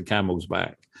breaks the camel's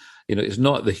back. It's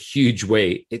not the huge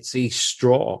weight, it's a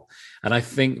straw. And I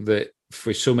think that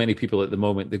for so many people at the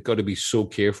moment, they've got to be so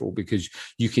careful, because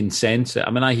you can sense it.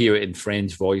 I hear it in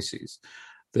friends' voices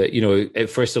that, at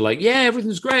first they're like, yeah,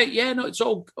 everything's great. Yeah, no, it's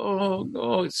all,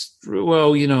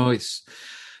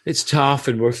 it's tough,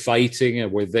 and we're fighting,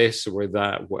 and we're this, or we're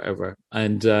that, whatever.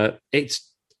 And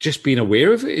it's just being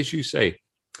aware of it, as you say.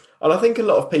 And I think a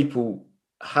lot of people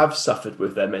have suffered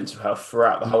with their mental health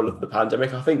throughout the whole of the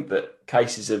pandemic. I think that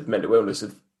cases of mental illness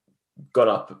have gone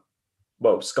up,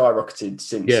 skyrocketed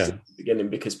since the beginning,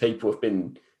 because people have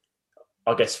been,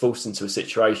 I guess, forced into a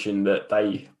situation that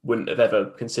they wouldn't have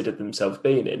ever considered themselves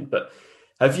being in. But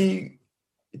have you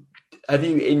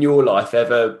in your life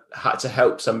ever had to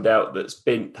help somebody out that's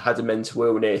had a mental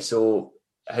illness, or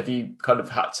have you kind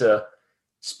of had to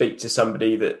speak to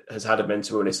somebody that has had a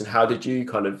mental illness, and how did you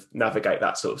kind of navigate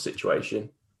that sort of situation?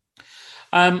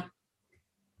 I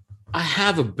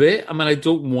have a bit. I mean, I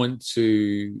don't want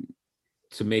to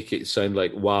make it sound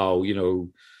like, wow,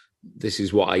 this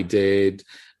is what I did.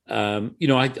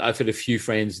 I've had a few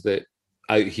friends that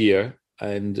out here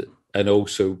and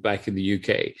also back in the UK.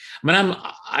 I mean,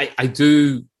 I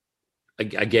do.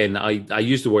 Again, I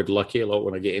use the word lucky a lot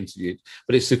when I get interviewed,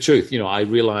 but it's the truth. I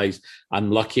realize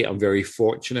I'm lucky. I'm very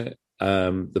fortunate.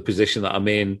 The position that I'm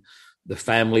in, the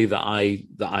family that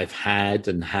I've had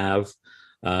and have,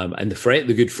 and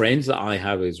the good friends that I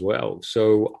have as well.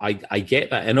 So I get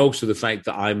that, and also the fact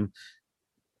that I'm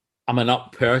an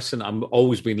up person. I'm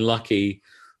always been lucky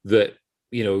that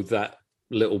that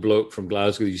little bloke from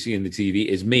Glasgow you see in the TV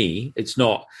is me. It's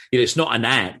not it's not an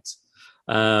act.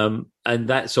 And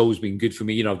that's always been good for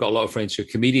me. I've got a lot of friends who are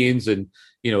comedians, and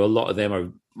a lot of them are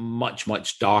much,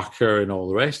 much darker and all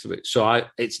the rest of it. So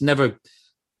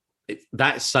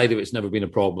that side of it's never been a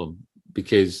problem,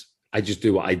 because I just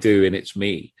do what I do and it's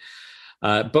me.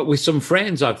 But with some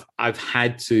friends, I've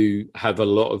had to have a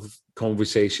lot of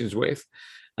conversations with,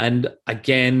 and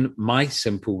again, I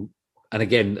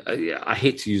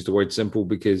hate to use the word simple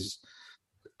because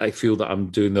I feel that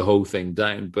I'm doing the whole thing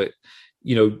down, but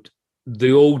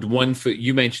the old 1 foot,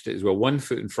 you mentioned it as well, 1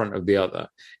 foot in front of the other.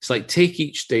 It's like take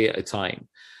each day at a time.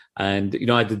 And,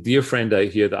 I had a dear friend out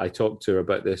here that I talked to her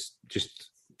about this just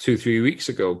 2-3 weeks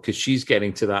ago, because she's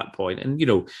getting to that point. And,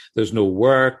 there's no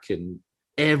work and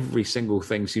every single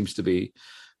thing seems to be,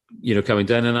 coming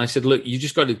down. And I said, look, you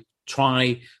just got to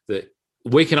try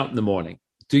waking up in the morning.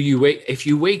 If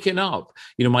you're waking up,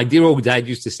 my dear old dad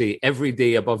used to say, every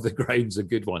day above the ground's a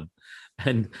good one.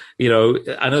 And,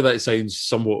 I know that sounds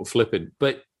somewhat flippant,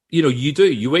 but,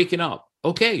 you're waking up.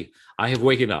 Okay, I have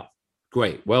waken up.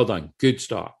 Great. Well done. Good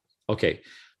start. Okay.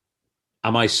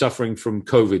 Am I suffering from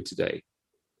COVID today?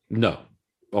 No.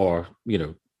 Or,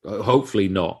 hopefully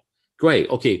not. Great.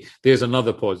 Okay. There's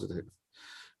another positive.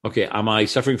 Okay. Am I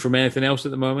suffering from anything else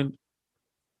at the moment?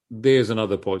 There's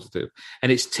another positive.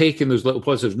 And it's taking those little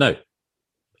positives. Now,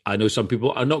 I know some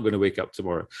people are not going to wake up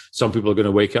tomorrow. Some people are going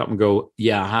to wake up and go,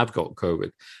 yeah, I have got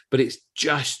COVID. But it's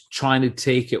just trying to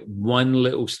take it one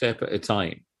little step at a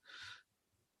time,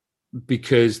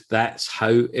 because that's how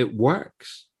it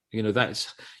works.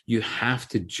 You have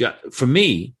to for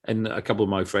me and a couple of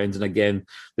my friends, and again,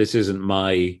 this isn't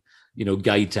my,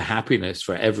 guide to happiness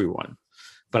for everyone,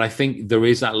 but I think there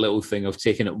is that little thing of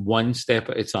taking it one step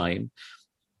at a time,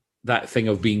 that thing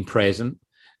of being present,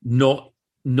 not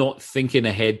thinking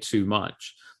ahead too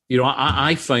much.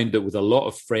 I found that with a lot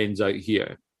of friends out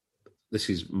here, this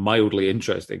is mildly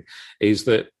interesting, is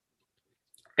that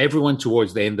everyone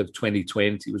towards the end of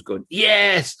 2020 was going,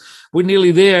 yes, we're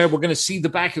nearly there. We're going to see the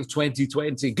back of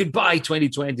 2020. Goodbye,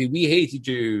 2020. We hated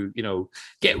you,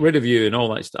 get rid of you and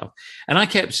all that stuff. And I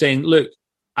kept saying, look,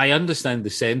 I understand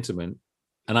the sentiment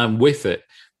and I'm with it,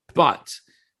 but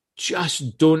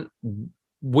just don't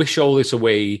wish all this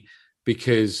away,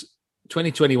 because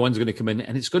 2021 is going to come in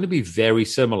and it's going to be very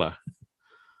similar,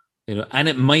 and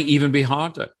it might even be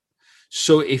harder.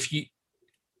 So if you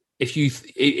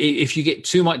get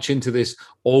too much into this,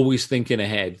 always thinking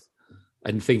ahead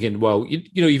and thinking, well,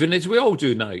 even as we all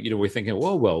do now, we're thinking,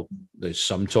 well, there's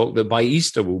some talk that by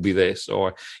Easter will be this,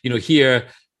 or, here,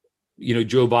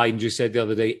 Joe Biden just said the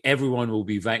other day, everyone will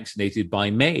be vaccinated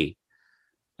by May.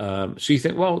 So you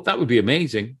think, well, that would be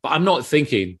amazing. But I'm not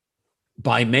thinking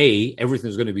by May,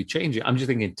 everything's going to be changing. I'm just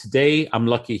thinking today, I'm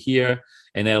lucky here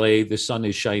in LA, the sun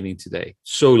is shining today.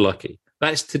 So lucky.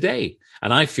 That's today.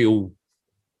 And I feel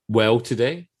well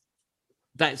today.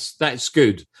 That's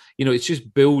good. It's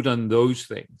just build on those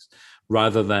things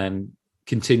rather than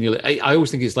continually. I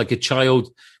always think it's like a child,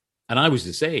 and I was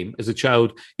the same as a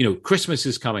child. Christmas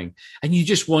is coming and you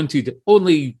just wanted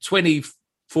only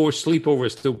 24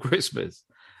 sleepovers till Christmas,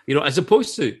 as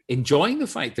opposed to enjoying the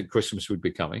fact that Christmas would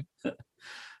be coming,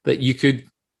 that you could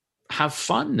have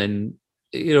fun and,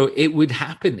 it would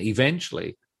happen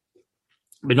eventually,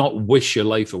 but not wish your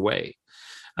life away.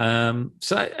 So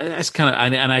that's kind of,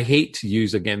 and I hate to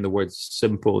use again the words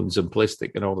simple and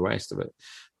simplistic and all the rest of it,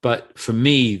 but for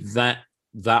me that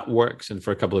works, and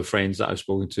for a couple of friends that I've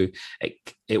spoken to,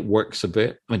 it works a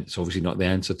bit. I mean, it's obviously not the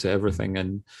answer to everything,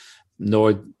 and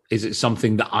nor is it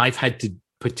something that I've had to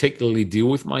particularly deal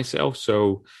with myself.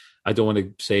 So I don't want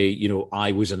to say,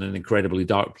 I was in an incredibly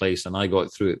dark place and I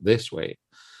got through it this way.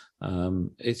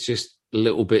 It's just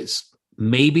little bits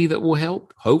maybe that will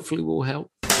help, hopefully will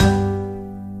help.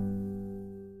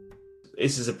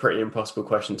 This is a pretty impossible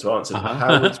question to answer.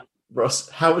 Uh-huh.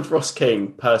 How would Ross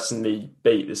King personally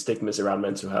beat the stigmas around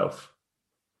mental health?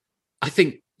 I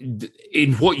think,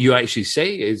 in what you actually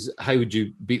say is, how would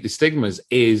you beat the stigmas,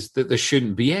 is that there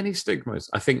shouldn't be any stigmas.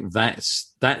 I think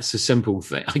that's a simple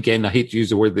thing. Again, I hate to use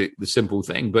the word the simple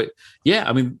thing, but yeah,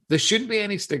 I mean, there shouldn't be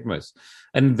any stigmas.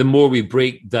 And the more we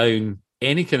break down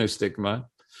any kind of stigma,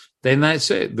 then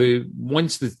that's it.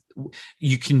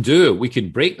 You can do it, we can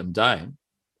break them down.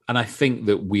 And I think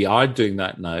that we are doing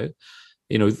that now.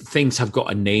 Things have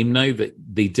got a name now that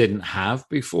they didn't have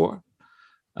before.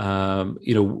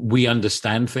 We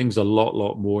understand things a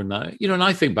lot more now. And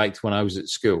I think back to when I was at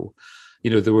school,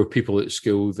 there were people at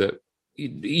school that,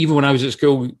 even when I was at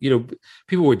school,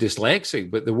 people were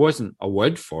dyslexic, but there wasn't a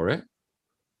word for it.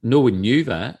 No one knew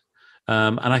that.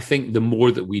 And I think the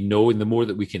more that we know and the more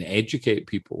that we can educate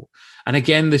people, and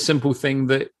again, the simple thing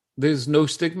that there's no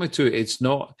stigma to it.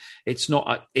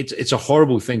 It's a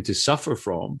horrible thing to suffer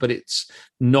from, but it's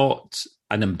not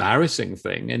an embarrassing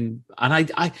thing. And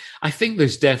I think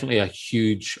there's definitely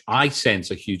I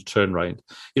sense a huge turnaround.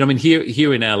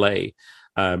 Here in LA,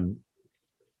 I'll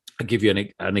give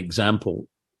you an example,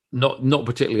 not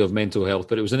particularly of mental health,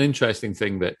 but it was an interesting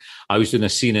thing that I was doing a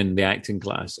scene in the acting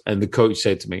class, and the coach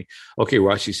said to me, "Okay,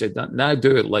 Russ," he said, "now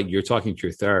do it like you're talking to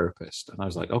your therapist." And I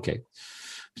was like, "Okay."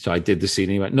 So I did the scene,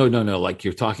 and he went, no, like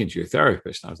you're talking to your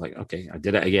therapist. And I was like, "Okay." I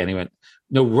did it again. He went,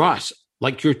 "No, Russ,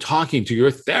 like you're talking to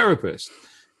your therapist."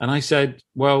 And I said,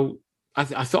 "Well, I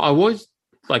thought I was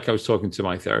talking to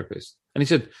my therapist." And he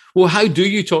said, "Well, how do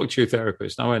you talk to your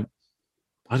therapist?" And I went,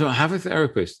 "I don't have a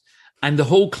therapist." And the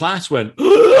whole class went,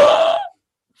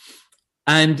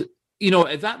 and,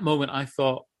 at that moment I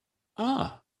thought,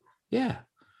 yeah.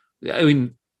 I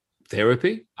mean,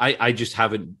 therapy, I just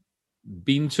haven't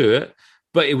been to it.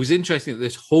 But it was interesting that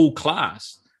this whole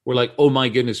class were like, "Oh my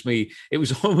goodness me." It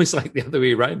was almost like the other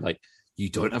way around. Like, you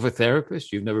don't have a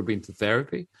therapist? You've never been to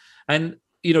therapy? And,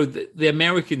 the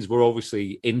Americans were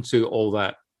obviously into all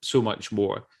that so much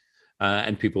more.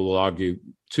 And people will argue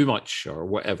too much or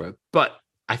whatever. But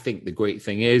I think the great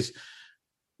thing is,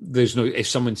 if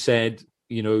someone said,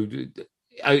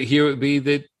 out here, it would be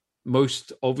the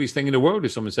most obvious thing in the world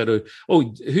if someone said,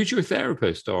 "Oh, who's your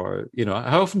therapist?" Or,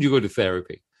 "How often do you go to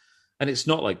therapy?" And it's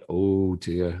not like, "Oh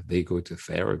dear, they go to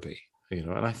therapy." And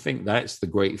I think that's the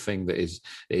great thing that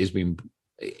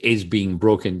is being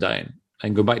broken down.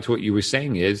 And go back to what you were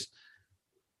saying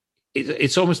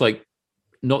it's almost like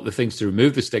not the things to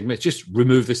remove the stigma, it's just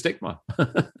remove the stigma.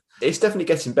 It's definitely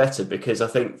getting better, because I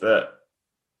think that,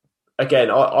 again,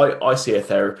 I see a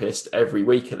therapist every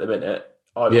week at the minute.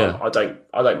 I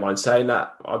don't mind saying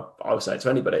that. I'll say it to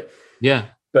anybody. Yeah.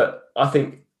 But I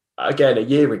think, again, a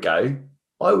year ago,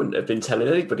 I wouldn't have been telling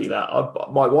anybody that.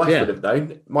 My wife would have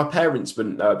known. My parents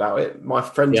wouldn't know about it. My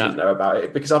friends wouldn't know about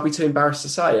it, because I'd be too embarrassed to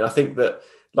say. And I think that,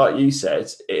 like you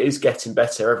said, it is getting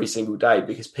better every single day,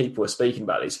 because people are speaking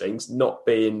about these things, not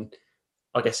being,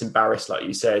 I guess, embarrassed, like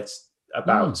you said,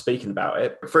 about speaking about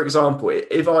it. For example,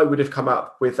 if I would have come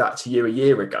up with that to you a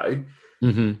year ago,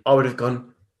 I would have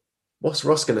gone, "What's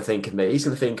Ross going to think of me? He's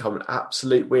going to think I'm an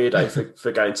absolute weirdo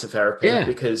for going to therapy,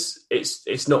 because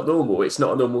it's not normal. It's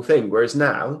not a normal thing." Whereas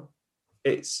now,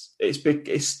 it's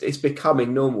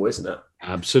becoming normal, isn't it?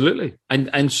 Absolutely,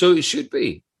 and so it should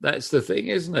be. That's the thing,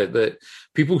 isn't it? That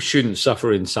people shouldn't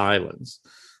suffer in silence,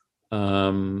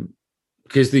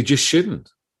 because they just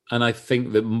shouldn't. And I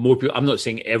think that more people, I'm not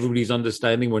saying everybody's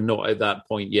understanding, we're not at that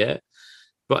point yet,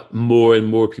 but more and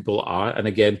more people are. And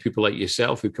again, people like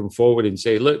yourself who come forward and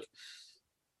say, "Look,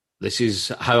 this is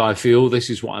how I feel. This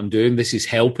is what I'm doing. This is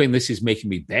helping. This is making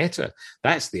me better."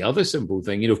 That's the other simple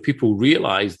thing. If people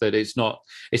realize that it's not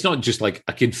just like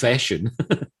a confession,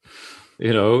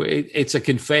 it's a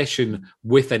confession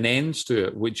with an end to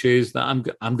it, which is that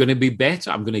I'm going to be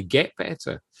better. I'm going to get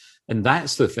better. And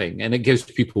that's the thing. And it gives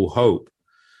people hope.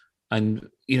 And,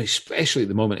 especially at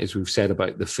the moment, as we've said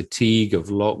about the fatigue of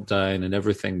lockdown and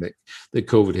everything that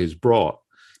COVID has brought,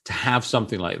 to have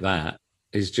something like that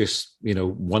is just,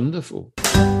 wonderful.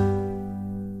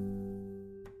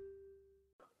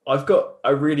 I've got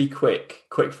a really quick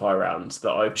fire round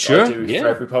that I do for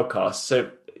every podcast.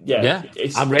 So,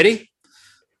 I'm ready.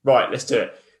 Right, let's do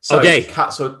it. So, okay.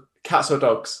 Cats or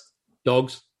dogs?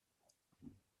 Dogs.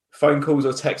 Phone calls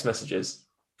or text messages?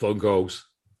 Phone calls.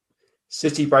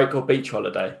 City break or beach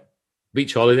holiday?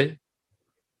 Beach holiday.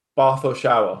 Bath or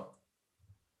shower?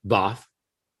 Bath.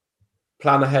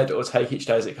 Plan ahead or take each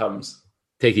day as it comes?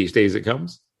 Take each day as it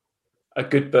comes. A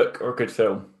good book or a good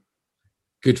film?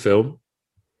 Good film.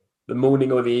 The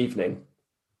morning or the evening?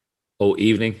 Oh,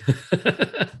 evening.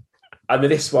 And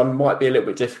this one might be a little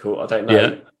bit difficult. I don't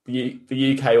know. Yeah.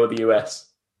 The UK or the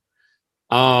US?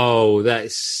 Oh,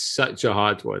 that's such a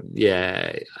hard one.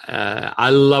 Yeah.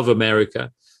 I love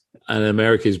America. and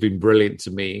America has been brilliant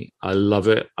to me. I love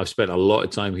it. I've spent a lot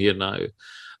of time here now.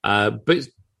 But,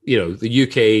 the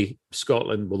UK,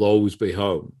 Scotland will always be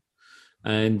home.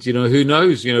 And, who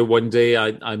knows, one day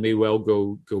I may well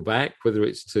go back, whether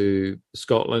it's to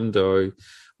Scotland or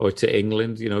to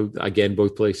England, again,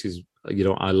 both places,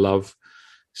 I love.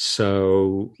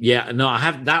 So, I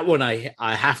have that one. I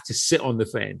have to sit on the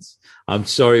fence. I'm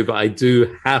sorry, but I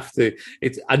do have to.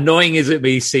 It's annoying as it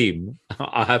may seem.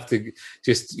 I have to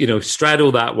just,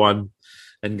 straddle that one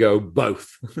and go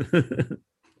both.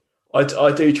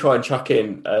 I do try and chuck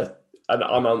in an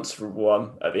unanswerable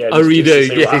one at the end. Oh, you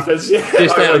do? Yeah.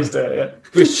 Just I always do it, yeah.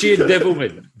 For sheer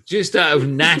devilment, just out of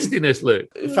nastiness, look.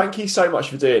 Thank you so much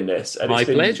for doing this. And my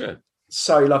pleasure.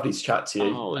 So lovely to chat to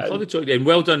you. Oh, it's lovely to talk to you. And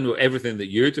well done with everything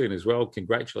that you're doing as well.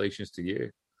 Congratulations to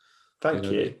you. Thank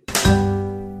you.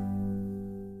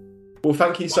 Well,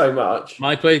 thank you so much.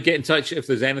 My pleasure. Get in touch if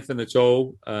there's anything at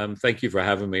all. Thank you for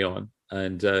having me on.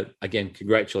 And again,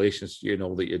 congratulations to you and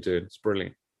all that you're doing. It's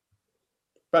brilliant.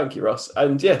 Thank you, Ross.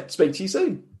 And speak to you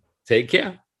soon. Take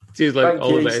care. Cheers, love.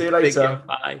 Thank you. See you later.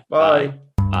 Bye. Bye.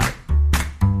 Bye.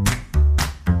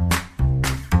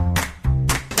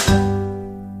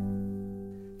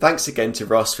 Thanks again to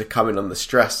Ross for coming on the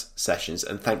Stress Sessions,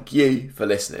 and thank you for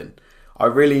listening. I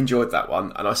really enjoyed that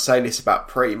one, and I say this about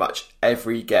pretty much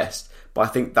every guest, but I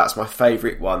think that's my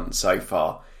favourite one so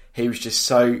far. He was just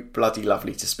so bloody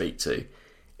lovely to speak to.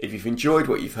 If you've enjoyed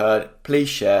what you've heard, please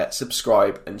share,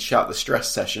 subscribe, and shout the Stress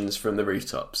Sessions from the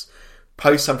rooftops.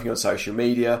 Post something on social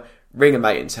media, ring a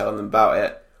mate and tell them about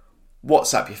it.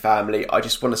 WhatsApp your family. I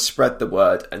just want to spread the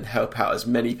word and help out as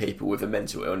many people with a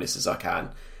mental illness as I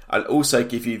can. I'll also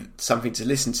give you something to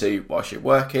listen to whilst you're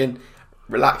working,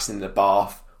 relaxing in the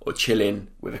bath, or chilling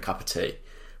with a cup of tea.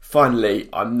 Finally,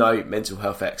 I'm no mental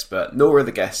health expert, nor are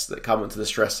the guests that come onto the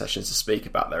Stress Sessions to speak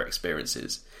about their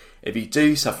experiences. If you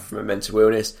do suffer from a mental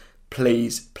illness,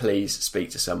 please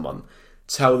speak to someone.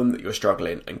 Tell them that you're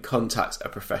struggling and contact a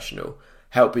professional.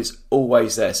 Help is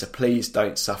always there, so please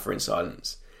don't suffer in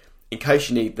silence. In case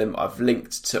you need them, I've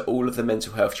linked to all of the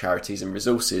mental health charities and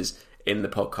resources in the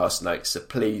podcast notes, so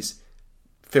please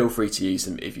feel free to use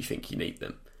them if you think you need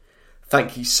them.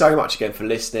 Thank you so much again for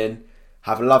listening.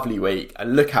 Have a lovely week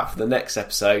and look out for the next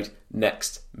episode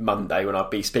next Monday when I'll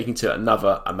be speaking to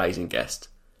another amazing guest.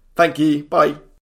 Thank you. Bye.